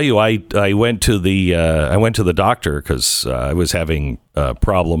will tell you, I went to the doctor because I was having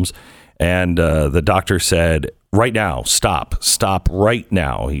problems, and the doctor said, right now, stop right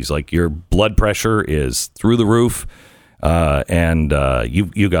now. He's like, your blood pressure is through the roof, and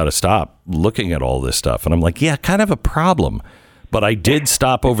you got to stop looking at all this stuff. And I'm like, yeah, kind of a problem, but I did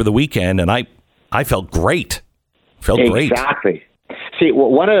stop over the weekend, and I felt great. Great. Exactly. See,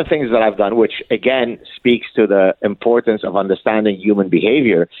 one of the things that I've done, which again speaks to the importance of understanding human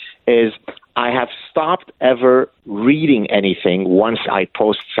behavior, is I have stopped ever reading anything once I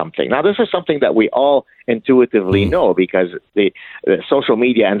post something. Now, this is something that we all intuitively know, because the social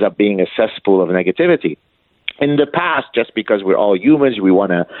media ends up being a cesspool of negativity. In the past, just because we're all humans, we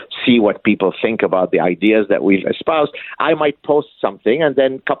want to see what people think about the ideas that we've espoused, I might post something, and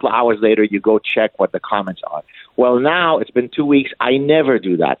then a couple of hours later, you go check what the comments are. Well, now it's been 2 weeks. I never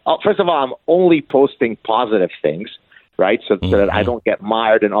do that. First of all, I'm only posting positive things, right, so that I don't get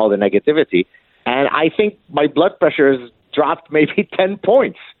mired in all the negativity. And I think my blood pressure has dropped maybe 10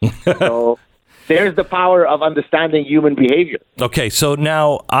 points. So there's the power of understanding human behavior. Okay, so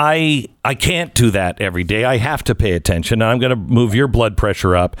now I can't do that every day. I have to pay attention. I'm going to move your blood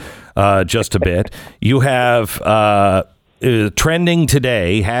pressure up just a bit. You have trending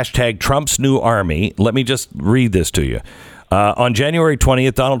today, hashtag Trump's new army. Let me just read this to you. On January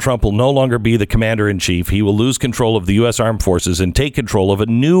 20th, Donald Trump will no longer be the commander-in-chief. He will lose control of the U.S. Armed Forces and take control of a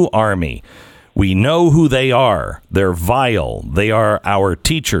new army. We know who they are. They're vile. They are our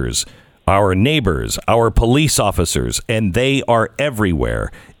teachers, our neighbors, our police officers, and they are everywhere.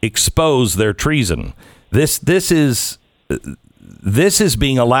 Expose their treason. This is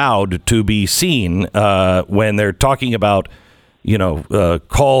being allowed to be seen when they're talking about,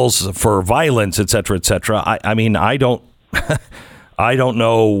 calls for violence, et cetera, et cetera. I mean, I don't I don't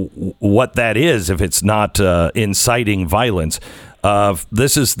know what that is if it's not inciting violence.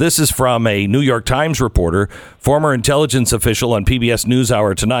 This is from a New York Times reporter, former intelligence official on PBS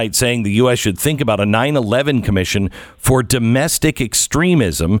NewsHour tonight, saying the U.S. should think about a 9/11 commission for domestic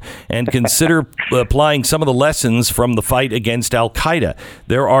extremism and consider applying some of the lessons from the fight against al-Qaeda.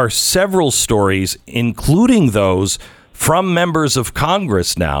 There are several stories, including those from members of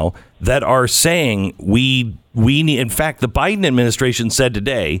Congress now, that are saying we need. In fact, the Biden administration said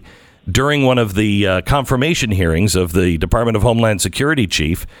today, during one of the confirmation hearings of the Department of Homeland Security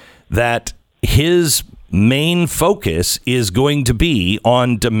chief, that his main focus is going to be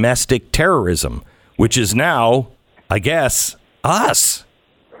on domestic terrorism, which is now, I guess, us.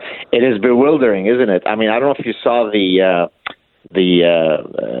 It is bewildering, isn't it? I mean, I don't know if you saw the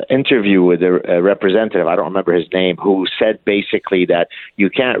interview with the representative, I don't remember his name, who said basically that you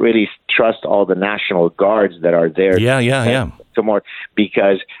can't really trust all the National Guards that are there. Yeah.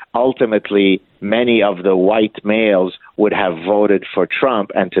 Because ultimately many of the white males would have voted for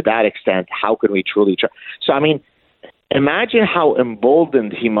Trump, and to that extent, how can we truly trust? So, I mean, imagine how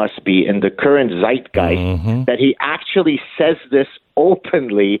emboldened he must be in the current zeitgeist that he actually says this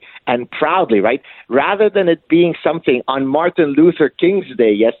openly and proudly, right? Rather than it being something on Martin Luther King's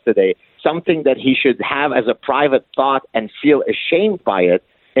Day yesterday, something that he should have as a private thought and feel ashamed by it.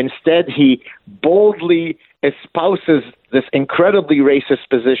 Instead, he boldly espouses this incredibly racist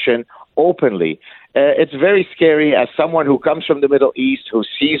position openly. It's very scary as someone who comes from the Middle East, who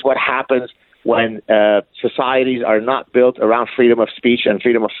sees what happens when societies are not built around freedom of speech and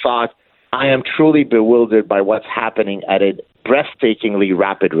freedom of thought. I am truly bewildered by what's happening at a breathtakingly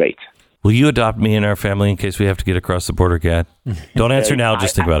rapid rate. Will you adopt me in our family in case we have to get across the border, Gad? Don't answer now.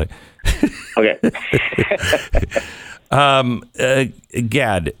 Just think about it. Okay.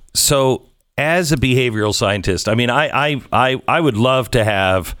 Gad, so as a behavioral scientist, I mean, I would love to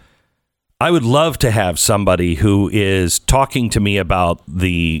have somebody who is talking to me about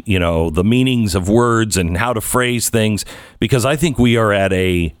the meanings of words and how to phrase things, because I think we are at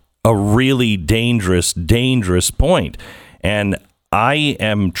a really dangerous point. And I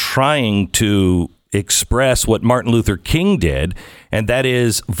am trying to express what Martin Luther King did, and that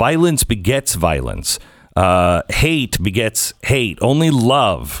is violence begets violence. Hate begets hate. Only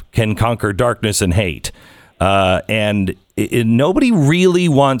love can conquer darkness and hate. And nobody really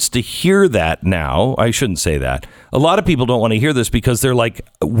wants to hear that now. I shouldn't say that. A lot of people don't want to hear this because they're like,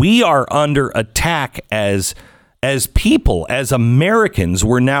 we are under attack as people, as Americans.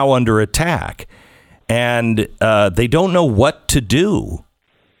 We're now under attack, and they don't know what to do.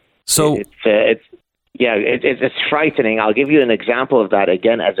 So it's frightening. I'll give you an example of that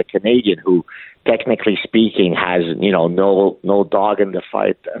again as a Canadian who, technically speaking, has no dog in the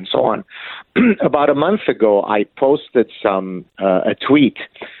fight and so on. About a month ago, I posted a tweet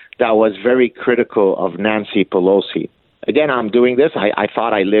that was very critical of Nancy Pelosi. Again, I'm doing this. I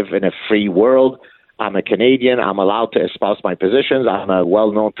thought I live in a free world. I'm a Canadian. I'm allowed to espouse my positions. I'm a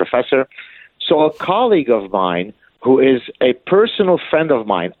well-known professor. So a colleague of mine, who is a personal friend of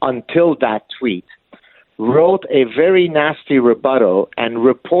mine until that tweet, wrote a very nasty rebuttal and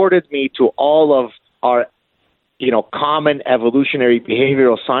reported me to all of our, common evolutionary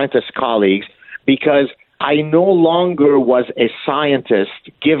behavioral scientist colleagues, because I no longer was a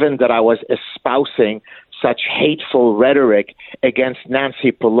scientist, given that I was espousing such hateful rhetoric against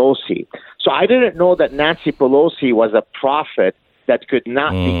Nancy Pelosi. So I didn't know that Nancy Pelosi was a prophet that could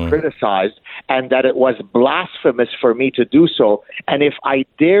not be criticized, and that it was blasphemous for me to do so. And if I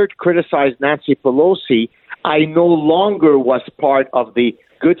dared criticize Nancy Pelosi, I no longer was part of the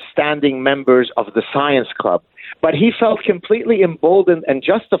good standing members of the science club. But he felt completely emboldened and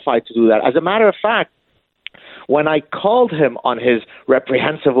justified to do that. As a matter of fact, when I called him on his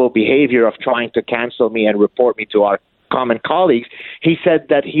reprehensible behavior of trying to cancel me and report me to our common colleagues, he said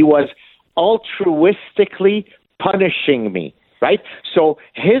that he was altruistically punishing me. Right? So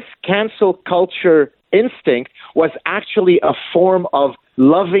his cancel culture instinct was actually a form of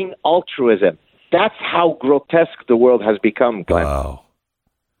loving altruism. That's how grotesque the world has become, Glenn. Wow.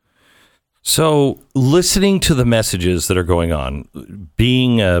 So listening to the messages that are going on,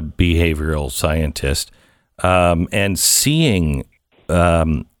 being a behavioral scientist, and seeing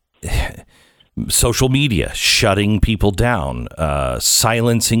social media shutting people down,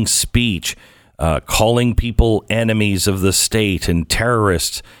 silencing speech, calling people enemies of the state and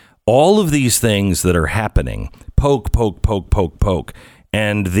terrorists, all of these things that are happening, poke,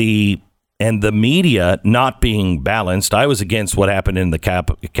 and the media not being balanced. I was against what happened in the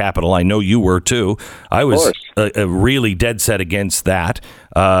Capitol. I know you were too. I was really dead set against that,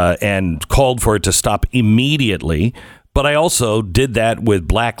 and called for it to stop immediately. But I also did that with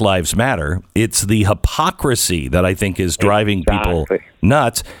Black Lives Matter. It's the hypocrisy that I think is driving people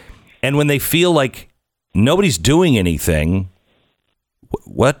nuts. And when they feel like nobody's doing anything,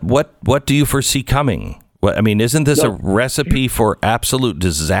 what do you foresee coming? I mean, isn't this a recipe for absolute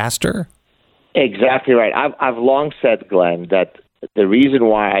disaster? Exactly right. I've long said, Glenn, that the reason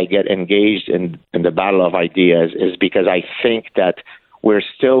why I get engaged in the battle of ideas is because I think that we're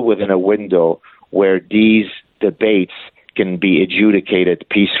still within a window where these debates can be adjudicated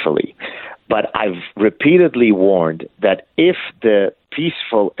peacefully. But I've repeatedly warned that if the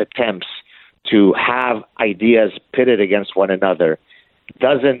peaceful attempts to have ideas pitted against one another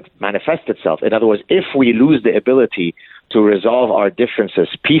doesn't manifest itself, in other words, if we lose the ability to resolve our differences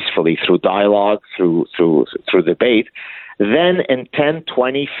peacefully through dialogue, through debate, then in 10,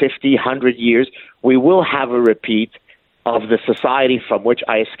 20, 50, 100 years, we will have a repeat of the society from which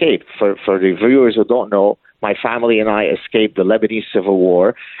I escaped. For the viewers who don't know, my family and I escaped the Lebanese Civil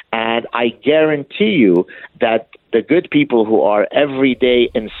War, and I guarantee you that the good people who are every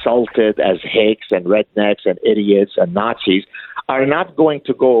day insulted as hicks and rednecks and idiots and Nazis are not going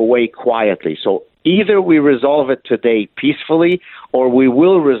to go away quietly. So either we resolve it today peacefully or we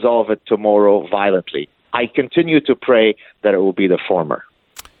will resolve it tomorrow violently. I continue to pray that it will be the former.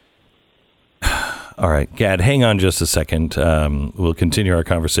 All right, Gad, hang on just a second. We'll continue our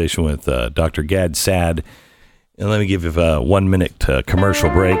conversation with Dr. Gad Saad. And let me give you a 1 minute commercial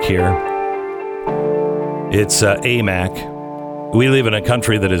break here. It's AMAC. We live in a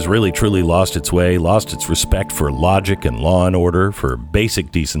country that has really, truly lost its way, lost its respect for logic and law and order, for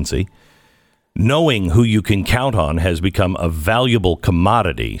basic decency. Knowing who you can count on has become a valuable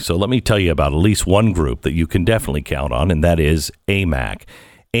commodity. So let me tell you about at least one group that you can definitely count on, and that is AMAC.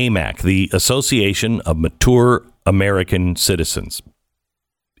 AMAC, the Association of Mature American Citizens.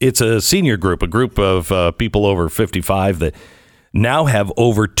 It's a senior group, a group of people over 55 that now have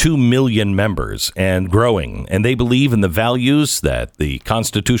over 2 million members and growing. And they believe in the values that the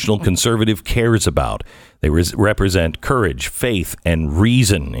constitutional conservative cares about. They represent courage, faith, and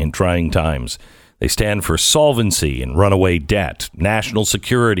reason in trying times. They stand for solvency and runaway debt, national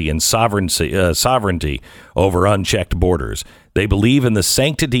security and sovereignty over unchecked borders. They believe in the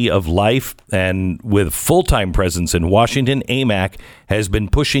sanctity of life, and with full-time presence in Washington, AMAC has been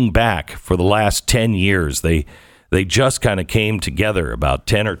pushing back for the last 10 years. They just kind of came together about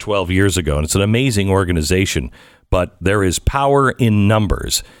 10 or 12 years ago, and it's an amazing organization, but there is power in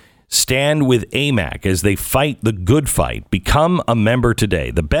numbers. Stand with AMAC as they fight the good fight. Become a member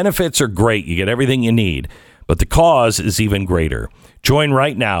today. The benefits are great. You get everything you need, but the cause is even greater. Join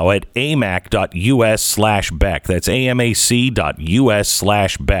right now at amac.us/Beck. That's amac.us/Beck.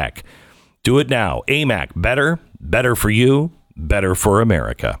 Do it now. AMAC. Better for you, better for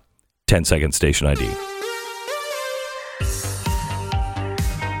America. 10-second station ID.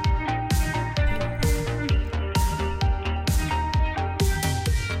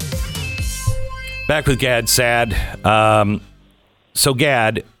 Back with Gad Saad. So,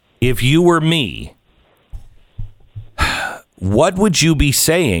 Gad, if you were me, what would you be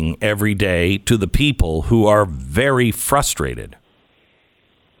saying every day to the people who are very frustrated?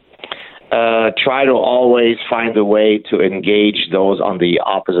 Try to always find a way to engage those on the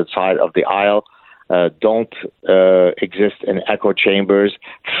opposite side of the aisle. Don't exist in echo chambers.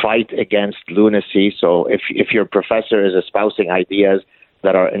 Fight against lunacy. So if your professor is espousing ideas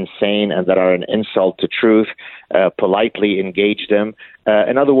that are insane and that are an insult to truth, politely engage them.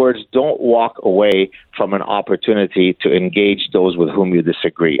 In other words, don't walk away from an opportunity to engage those with whom you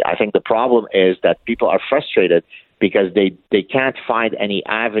disagree. I think the problem is that people are frustrated because they can't find any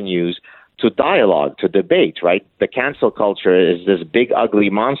avenues to dialogue, to debate, right? The cancel culture is this big, ugly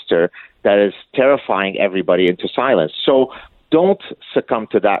monster that is terrifying everybody into silence. So don't succumb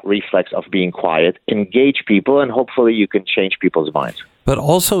to that reflex of being quiet. Engage people, and hopefully you can change people's minds. But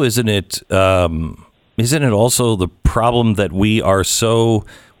also, isn't it also the problem that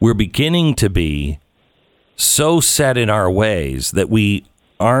we're beginning to be so set in our ways that we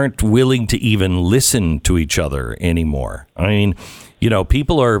aren't willing to even listen to each other anymore? I mean,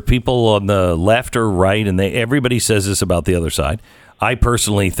 people on the left or right, and everybody says this about the other side. I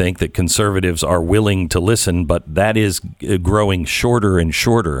personally think that conservatives are willing to listen, but that is growing shorter and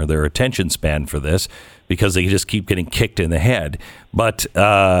shorter, their attention span for this, because they just keep getting kicked in the head. But,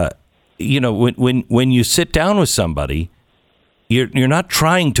 when you sit down with somebody, you're not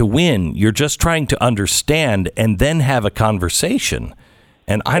trying to win. You're just trying to understand and then have a conversation.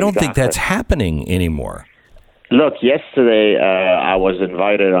 And I don't think that's happening anymore. Look, yesterday I was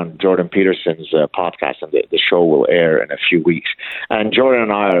invited on Jordan Peterson's podcast, and the show will air in a few weeks. And Jordan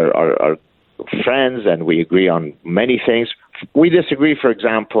and I are friends and we agree on many things. We disagree, for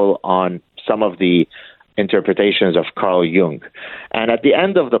example, on some of the interpretations of Carl Jung. And at the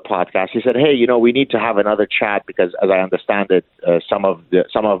end of the podcast, he said, hey, we need to have another chat because, as I understand it, some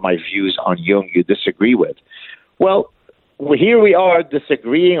of my views on Jung you disagree with. Well, here we are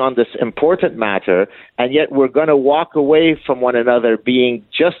disagreeing on this important matter, and yet we're going to walk away from one another being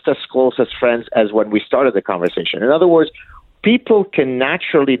just as close as friends as when we started the conversation. In other words, people can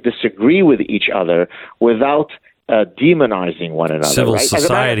naturally disagree with each other without demonizing one another. Civil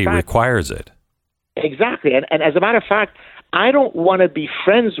society requires it. Exactly. And as a matter of fact, I don't want to be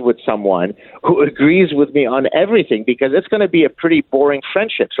friends with someone who agrees with me on everything because it's going to be a pretty boring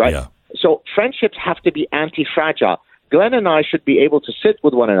friendships, right? Yeah. So friendships have to be anti-fragile. Glenn and I should be able to sit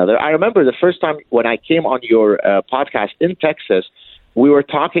with one another. I remember the first time when I came on your podcast in Texas, we were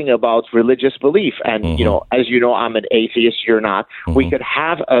talking about religious belief. And, as you know, I'm an atheist, you're not. We could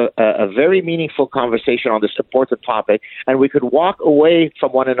have a very meaningful conversation on this important topic, and we could walk away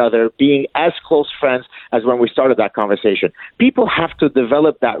from one another being as close friends as when we started that conversation. People have to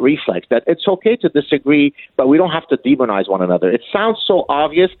develop that reflex that it's okay to disagree, but we don't have to demonize one another. It sounds so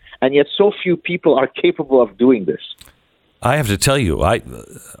obvious, and yet so few people are capable of doing this. I have to tell you,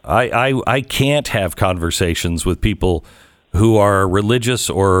 I can't have conversations with people who are religious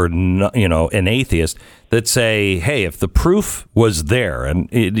or, an atheist that say, hey, if the proof was there, and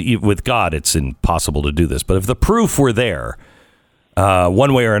with God, it's impossible to do this, but if the proof were there,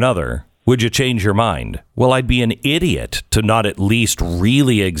 one way or another, would you change your mind? Well, I'd be an idiot to not at least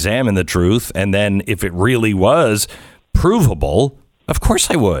really examine the truth. And then if it really was provable, of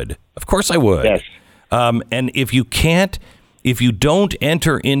course I would. Of course I would. Yes. And if you don't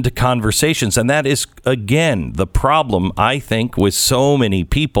enter into conversations, and that is, again, the problem, I think, with so many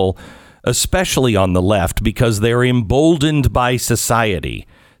people, especially on the left, because they're emboldened by society.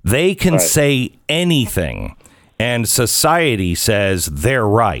 They can say anything, and society says they're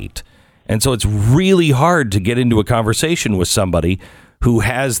right. And so it's really hard to get into a conversation with somebody who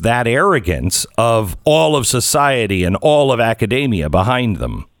has that arrogance of all of society and all of academia behind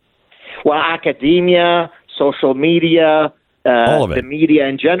them. Well, academia, social media, all of it. The media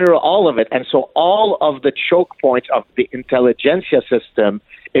in general, all of it. And so all of the choke points of the intelligentsia system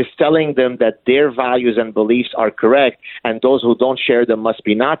is telling them that their values and beliefs are correct, and those who don't share them must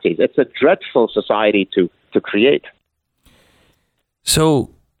be Nazis. It's a dreadful society to create.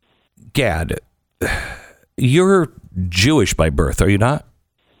 So, Gad, you're Jewish by birth, are you not?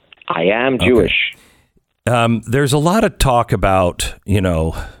 I am Jewish. Okay. There's a lot of talk about,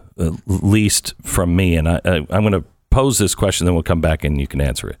 at least from me, and I'm going to pose this question, then we'll come back and you can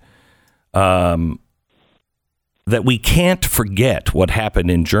answer it. That we can't forget what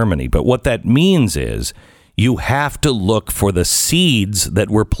happened in Germany. But what that means is you have to look for the seeds that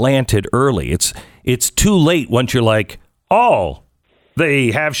were planted early. It's too late once you're like, oh,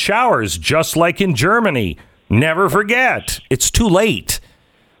 they have showers just like in Germany. Never forget. It's too late.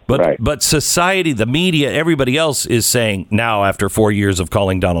 But society, the media, everybody else is saying now, after 4 years of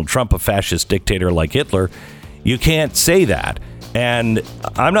calling Donald Trump a fascist dictator like Hitler, you can't say that. And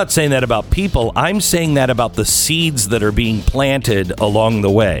I'm not saying that about people. I'm saying that about the seeds that are being planted along the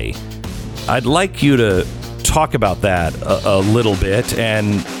way. I'd like you to talk about that a little bit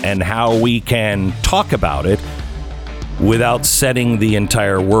and how we can talk about it without setting the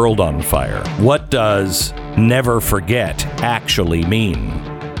entire world on fire. What does never forget actually mean?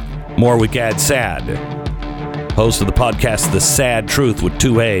 More with Gad Saad, host of the podcast The Sad Truth with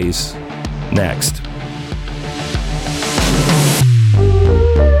 2 A's, next.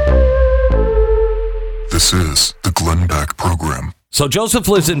 This is the Glenn Beck Program. So Joseph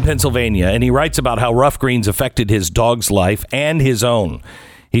lives in Pennsylvania, and he writes about how rough greens affected his dog's life and his own.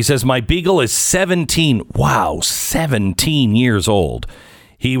 He says, my beagle is 17 years old.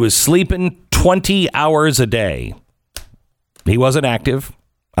 He was sleeping 20 hours a day. He wasn't active.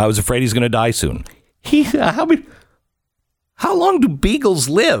 I was afraid he's going to die soon. How long do beagles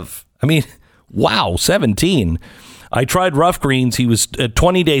live? I mean, wow, 17. I tried rough greens. He was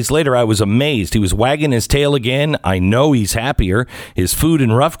 20 days later. I was amazed. He was wagging his tail again. I know he's happier. His food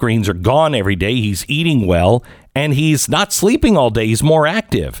and rough greens are gone every day. He's eating well, and he's not sleeping all day. He's more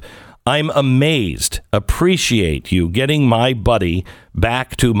active. I'm amazed. Appreciate you getting my buddy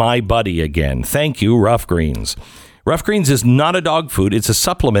back to my buddy again. Thank you, rough greens. Rough greens is not a dog food. It's a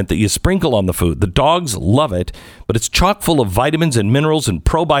supplement that you sprinkle on the food. The dogs love it, but it's chock full of vitamins and minerals and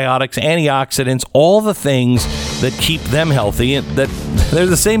probiotics, antioxidants, all the things that keep them healthy. And that they're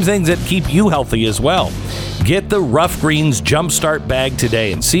the same things that keep you healthy as well. Get the Rough Greens Jumpstart bag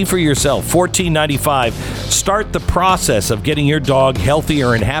today and see for yourself. $14.95. Start the process of getting your dog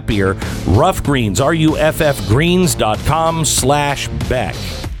healthier and happier. Rough Greens, ruffgreens.com/Beck.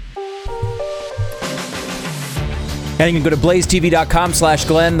 And you can go to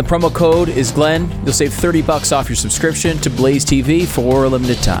blazetv.com/Glenn. The promo code is Glenn. You'll save $30 off your subscription to Blaze TV for a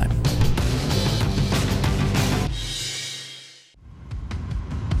limited time.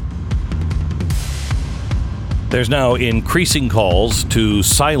 There's now increasing calls to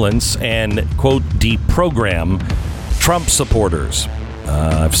silence and, quote, deprogram Trump supporters.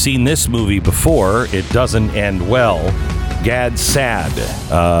 I've seen this movie before. It doesn't end well. Gad Saad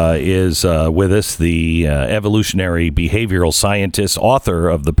is with us, the evolutionary behavioral scientist, author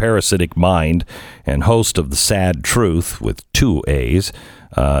of The Parasitic Mind, and host of The Sad Truth with 2 A's.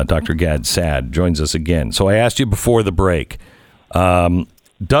 Dr. Gad Saad joins us again. So I asked you before the break,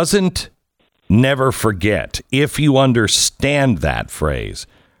 doesn't never forget, if you understand that phrase,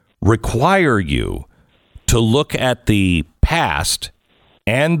 require you to look at the past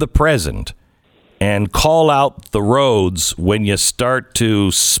and the present and call out the roads when you start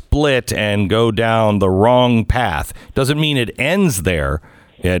to split and go down the wrong path? Doesn't mean it ends there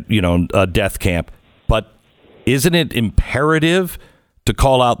at, a death camp, but isn't it imperative to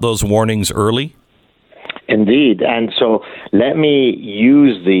call out those warnings early? Indeed. And so let me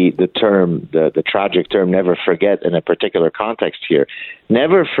use the term, the tragic term, never forget, in a particular context here.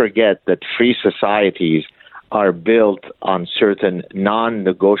 Never forget that free societies are built on certain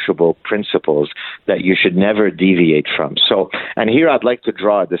non-negotiable principles that you should never deviate from. So, and here I'd like to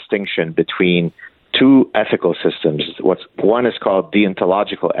draw a distinction between 2 ethical systems. One is called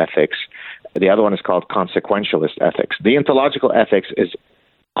deontological ethics. The other one is called consequentialist ethics. Deontological ethics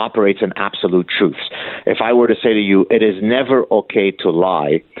operates in absolute truths. If I were to say to you, it is never okay to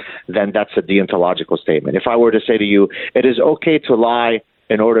lie, then that's a deontological statement. If I were to say to you, it is okay to lie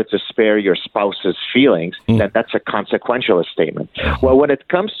in order to spare your spouse's feelings, then that's a consequentialist statement. Well, when it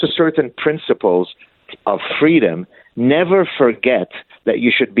comes to certain principles of freedom, never forget that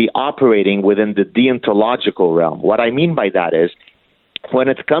you should be operating within the deontological realm. What I mean by that is, when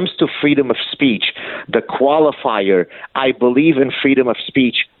it comes to freedom of speech, the qualifier, I believe in freedom of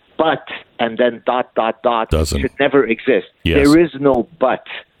speech, but, and then ... should never exist. Yes. There is no but,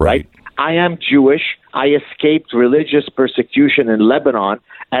 right? I am Jewish. I escaped religious persecution in Lebanon,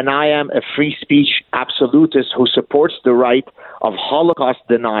 and I am a free speech absolutist who supports the right of Holocaust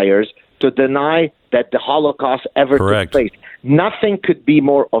deniers to deny that the Holocaust ever took place. Nothing could be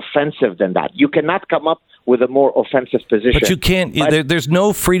more offensive than that. You cannot come up with a more offensive position. But you can't. There's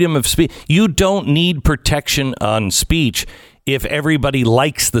no freedom of speech. You don't need protection on speech if everybody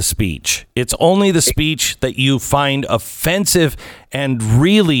likes the speech. It's only the speech that you find offensive and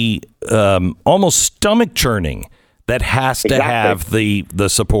really almost stomach churning that has to have the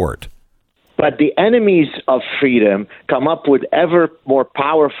support. But the enemies of freedom come up with ever more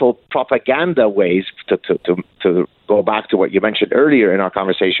powerful propaganda ways to go back to what you mentioned earlier in our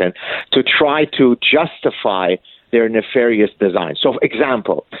conversation, to try to justify their nefarious design. So, for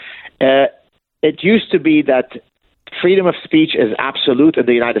example, it used to be that freedom of speech is absolute in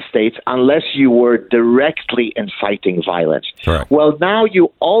the United States unless you were directly inciting violence. Correct. Well, now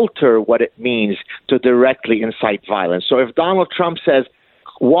you alter what it means to directly incite violence. So if Donald Trump says,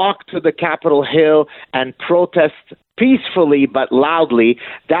 walk to the Capitol Hill and protest peacefully but loudly,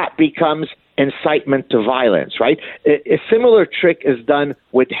 that becomes incitement to violence, right? A similar trick is done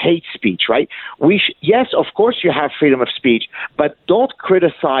with hate speech, right? Yes, of course you have freedom of speech, but don't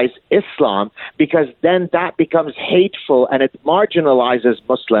criticize Islam, because then that becomes hateful and it marginalizes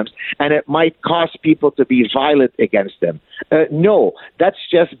Muslims and it might cause people to be violent against them. No, that's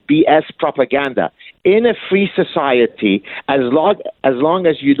just BS propaganda. In a free society, as long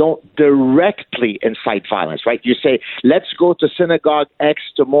as you don't directly incite violence, right? You say, let's go to synagogue X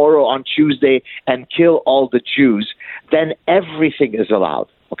tomorrow on Tuesday and kill all the Jews, then everything is allowed,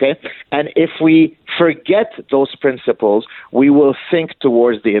 okay? And if we forget those principles, we will sink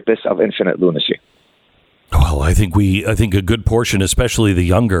towards the abyss of infinite lunacy. Well, I think a good portion, especially the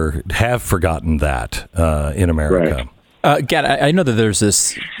younger, have forgotten that in America. Right. Gad, I know that there's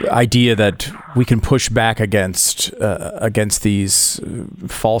this idea that we can push back against these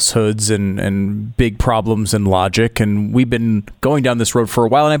falsehoods and big problems in logic, and we've been going down this road for a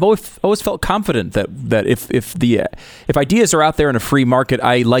while. And I've always felt confident that if ideas are out there in a free market,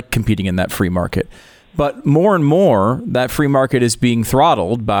 I like competing in that free market. But more and more, that free market is being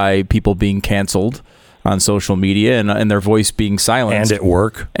throttled by people being canceled on social media and their voice being silenced, and at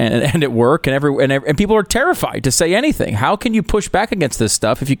work, and people are terrified to say anything. How can you push back against this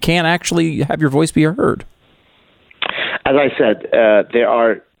stuff if you can't actually have your voice be heard? as I said, there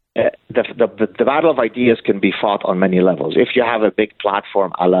are the battle of ideas can be fought on many levels. If you have a big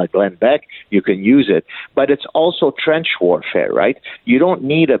platform a la Glenn Beck, you can use it. But it's also trench warfare, right? You don't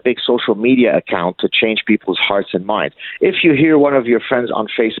need a big social media account to change people's hearts and minds. If you hear one of your friends on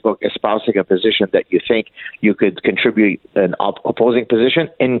Facebook espousing a position that you think you could contribute an opposing position,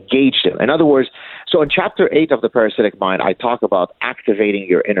 engage them. In other words, so in Chapter 8 of The Parasitic Mind, I talk about activating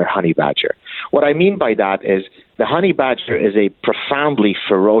your inner honey badger. What I mean by that is the honey badger is a profoundly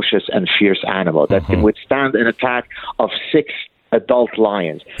ferocious and fierce animal that can withstand an attack of 6 adult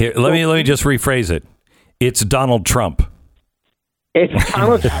lions. Here, let me just rephrase it. It's Donald Trump. It's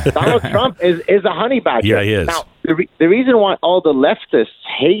Donald Trump is a honey badger. Yeah, he is. Now, the reason why all the leftists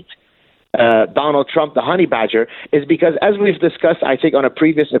hate Donald Trump, the honey badger, is because, as we've discussed, I think on a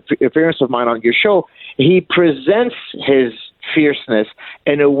previous appearance of mine on your show, he presents his fierceness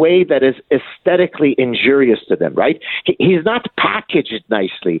in a way that is aesthetically injurious to them, right? He's not packaged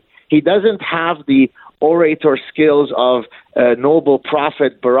nicely. He doesn't have the orator skills of noble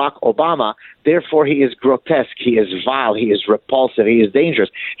prophet Barack Obama. Therefore, he is grotesque, he is vile, he is repulsive, he is dangerous.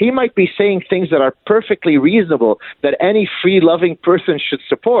 He might be saying things that are perfectly reasonable that any free-loving person should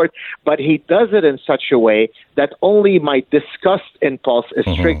support, but he does it in such a way that only my disgust impulse is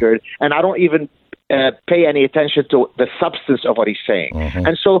triggered, and I don't even pay any attention to the substance of what he's saying.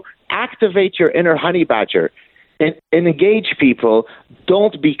 And so activate your inner honey badger and engage people.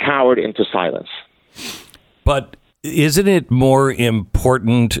 Don't be cowered into silence. But isn't it more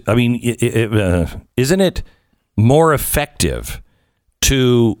important? I mean, isn't it more effective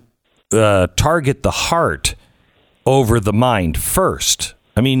to target the heart over the mind first?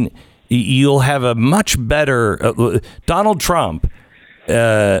 I mean, you'll have a much better Donald Trump.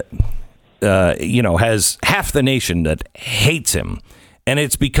 Has half the nation that hates him, and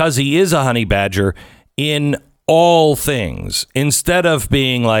it's because he is a honey badger in all things. Instead of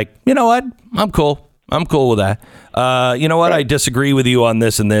being like, you know what, I'm cool with that. You know what, I disagree with you on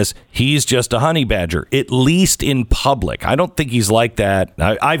this and this. He's just a honey badger, at least in public. I don't think he's like that.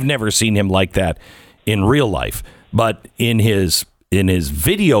 I've never seen him like that in real life, but in his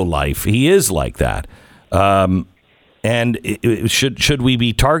video life, he is like that. And should we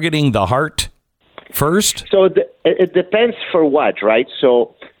be targeting the heart first? So it depends for what, right?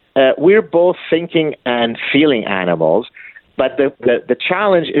 So we're both thinking and feeling animals, but the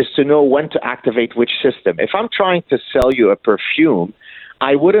challenge is to know when to activate which system. If I'm trying to sell you a perfume,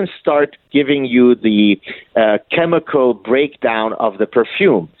 I wouldn't start giving you the chemical breakdown of the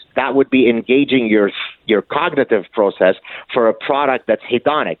perfume. That would be engaging your cognitive process for a product that's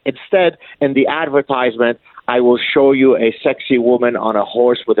hedonic. Instead, in the advertisement, I will show you a sexy woman on a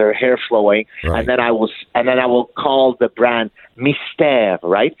horse with her hair flowing, and then I will call the brand Mystère,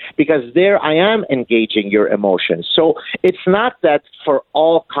 right? Because there I am engaging your emotions. So it's not that for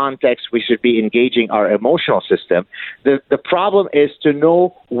all contexts we should be engaging our emotional system. The problem is to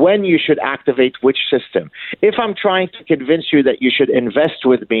know when you should activate which system. If I'm trying to convince you that you should invest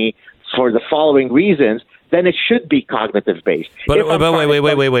with me for the following reasons, then it should be cognitive based. But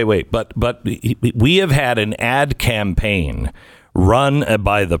wait. But we have had an ad campaign run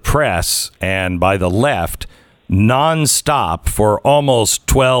by the press and by the left nonstop for almost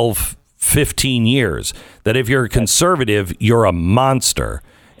 12, 15 years that if you're a conservative, you're a monster.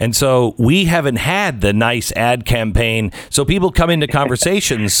 And so we haven't had the nice ad campaign. So people come into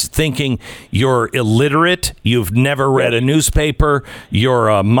conversations thinking you're illiterate, you've never read a newspaper, you're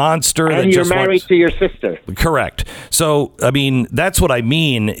a monster. And you're married to your sister. Correct. So, I mean, that's what I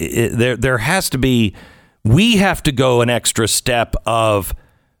mean. There has to be, we have to go an extra step of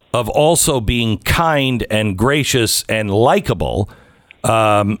also being kind and gracious and likable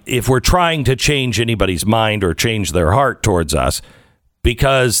if we're trying to change anybody's mind or change their heart towards us.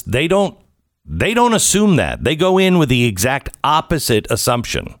 Because they don't assume that. They go in with the exact opposite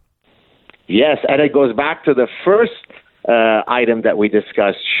assumption. Yes, and it goes back to the first item that we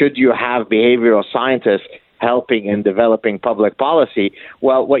discussed. Should you have behavioral scientists helping in developing public policy?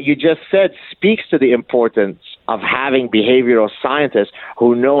 Well, what you just said speaks to the importance of having behavioral scientists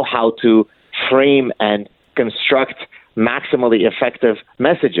who know how to frame and construct maximally effective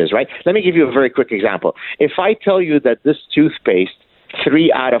messages, right? Let me give you a very quick example. If I tell you that this toothpaste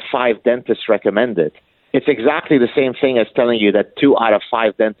 3 out of 5 dentists recommend it, it's exactly the same thing as telling you that 2 out of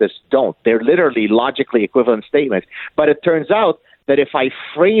 5 dentists don't. They're literally logically equivalent statements. But it turns out that if I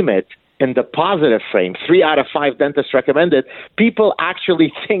frame it in the positive frame, 3 out of 5 dentists recommend it, people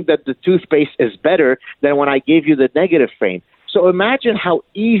actually think that the toothpaste is better than when I gave you the negative frame. So imagine how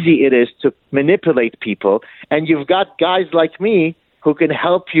easy it is to manipulate people. And you've got guys like me who can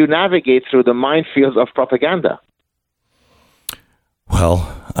help you navigate through the minefields of propaganda.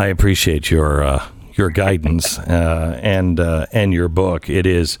 Well, I appreciate your guidance and your book. It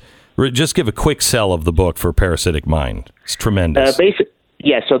is. Just give a quick sell of the book for Parasitic Mind. It's tremendous. Thank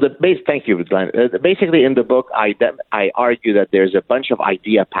you, Glenn. Basically, in the book, I argue that there's a bunch of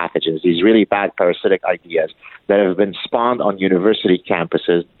idea pathogens, these really bad parasitic ideas that have been spawned on university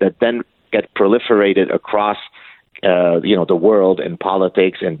campuses that then get proliferated across the world in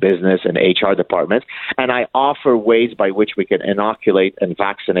politics and business and HR departments. And I offer ways by which we can inoculate and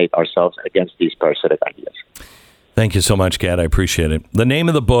vaccinate ourselves against these parasitic ideas. Thank you so much, Gad. I appreciate it. The name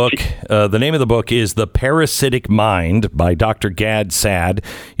of the book, is The Parasitic Mind by Dr. Gad Saad.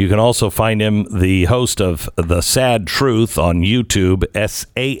 You can also find him, the host of The Sad Truth on YouTube,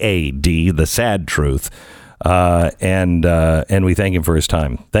 SAAD, The Sad Truth. And we thank him for his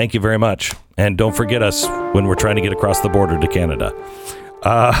time. Thank you very much. And don't forget us when we're trying to get across the border to Canada.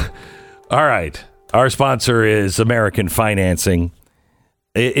 All right. Our sponsor is American Financing.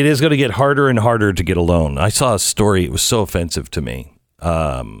 It is going to get harder and harder to get a loan. I saw a story. It was so offensive to me.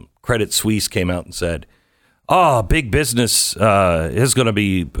 Credit Suisse came out and said, big business is going to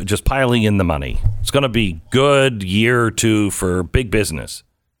be just piling in the money. It's going to be good year or two for big business.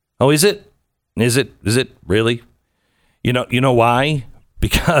 Oh, is it? Is it really? You know why?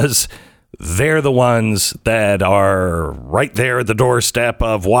 Because they're the ones that are right there at the doorstep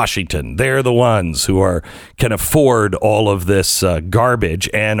of Washington. They're the ones who can afford all of this garbage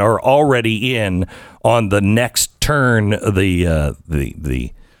and are already in on the next turn.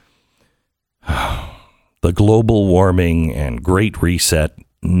 The global warming and Great Reset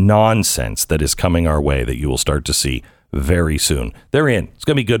nonsense that is coming our way that you will start to see very soon. They're in. It's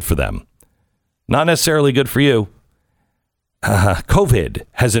going to be good for them. Not necessarily good for you. COVID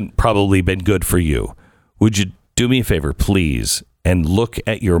hasn't probably been good for you. Would you do me a favor, please, and look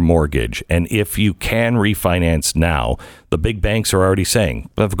at your mortgage? And if you can refinance now, the big banks are already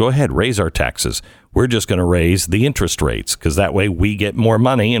saying, go ahead, raise our taxes. We're just going to raise the interest rates because that way we get more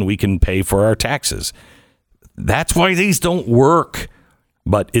money and we can pay for our taxes. That's why these don't work.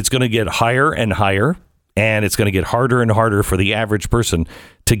 But it's going to get higher and higher. And it's going to get harder and harder for the average person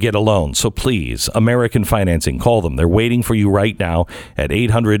to get a loan. So please, American Financing, call them. They're waiting for you right now at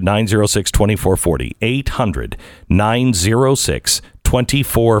 800-906-2440.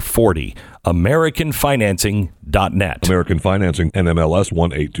 800-906-2440. AmericanFinancing.net. American Financing, NMLS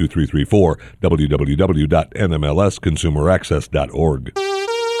 182334. www.nmlsconsumeraccess.org.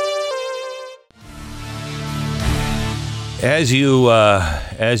 As you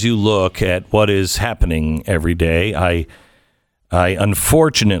look at what is happening every day, I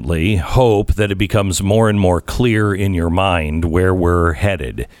unfortunately hope that it becomes more and more clear in your mind where we're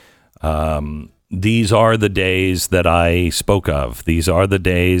headed. These are the days that I spoke of. These are the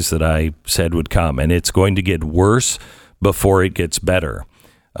days that I said would come, and it's going to get worse before it gets better.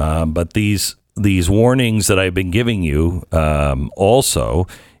 But these warnings that I've been giving you also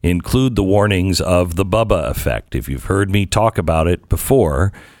include the warnings of the Bubba effect. If you've heard me talk about it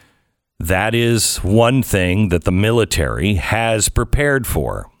before, that is one thing that the military has prepared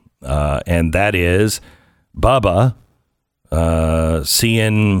for. And that is Bubba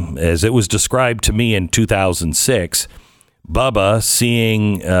seeing, as it was described to me in 2006, Bubba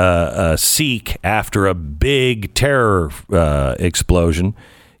seeing a Sikh after a big terror explosion,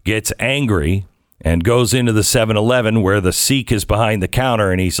 gets angry, and goes into the 7-Eleven where the Sikh is behind the counter,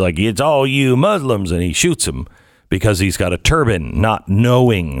 and he's like, "It's all you Muslims," and he shoots him because he's got a turban, not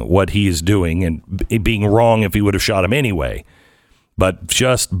knowing what he is doing and being wrong if he would have shot him anyway. But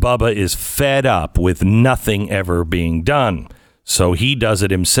just Bubba is fed up with nothing ever being done, so he does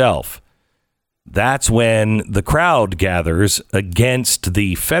it himself. That's when the crowd gathers against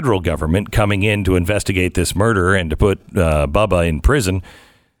the federal government coming in to investigate this murder and to put Bubba in prison.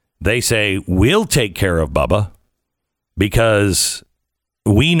 They say, we'll take care of Bubba because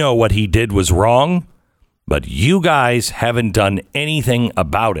we know what he did was wrong, but you guys haven't done anything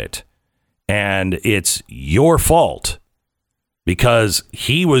about it. And it's your fault because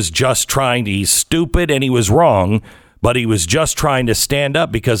he was just he's stupid and he was wrong, but he was just trying to stand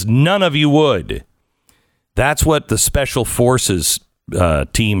up because none of you would. That's what the Special Forces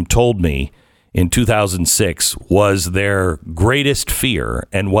team told me in 2006 was their greatest fear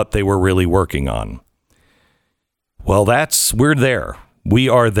and what they were really working on. Well, we're there. We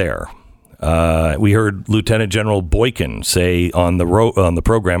are there. We heard Lieutenant General Boykin say on the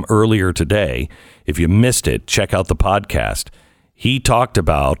program earlier today. If you missed it, check out the podcast. He talked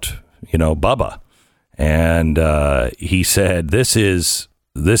about, Bubba, and he said this is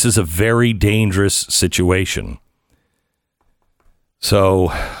a very dangerous situation.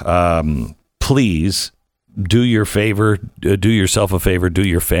 So, please do your favor, do yourself a favor, do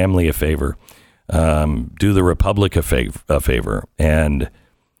your family a favor, do the Republic a favor, and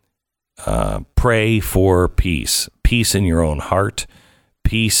pray for peace. Peace in your own heart,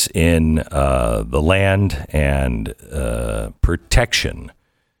 peace in the land, and protection,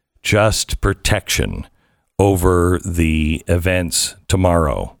 just protection over the events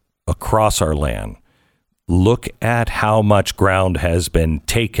tomorrow across our land. Look at how much ground has been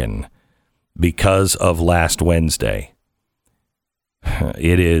taken because of last Wednesday.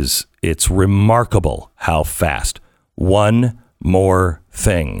 It's remarkable how fast. One more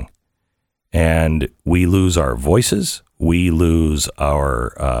thing, and we lose our voices. We lose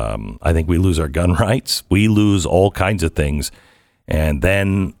our, I think we lose our gun rights. We lose all kinds of things. And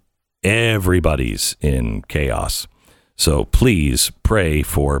then everybody's in chaos. So please pray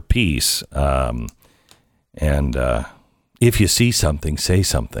for peace. And if you see something, say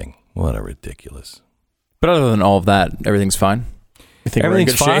something. What a ridiculous. But other than all of that, everything's fine? You think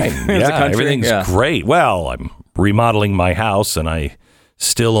everything's fine. Yeah, everything's great. Well, I'm remodeling my house, and I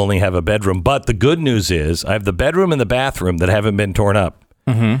still only have a bedroom. But the good news is I have the bedroom and the bathroom that haven't been torn up.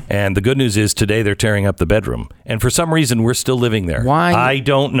 Mm-hmm. And the good news is today they're tearing up the bedroom. And for some reason, we're still living there. Why? I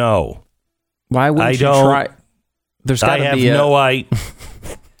don't know. Why wouldn't you try? There's got to be no idea.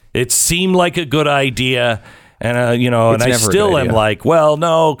 It seemed like a good idea. And, and I still am like, well,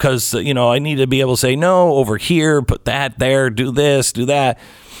 no, because, I need to be able to say, no, over here, put that there, do this, do that.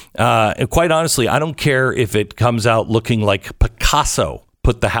 And quite honestly, I don't care if it comes out looking like Picasso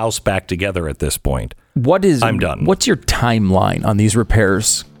put the house back together at this point. I'm done. What's your timeline on these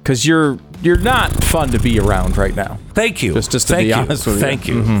repairs? Because you're not fun to be around right now. Thank you. Just to be honest with you. Thank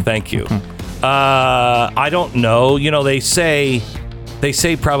you. Mm-hmm. Thank you. I don't know. They say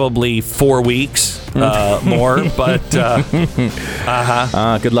probably 4 weeks more, but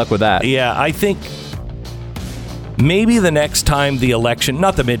good luck with that. Yeah, I think maybe the next time the election,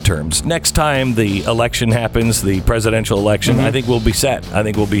 not the midterms, next time the election happens, the presidential election, I think we'll be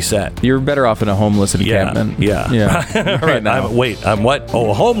set. You're better off in a homeless encampment. Yeah. Right now. I'm what?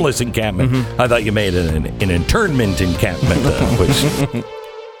 Oh, a homeless encampment. I thought you made an internment encampment.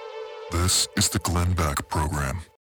 This is the Glenn Beck Program.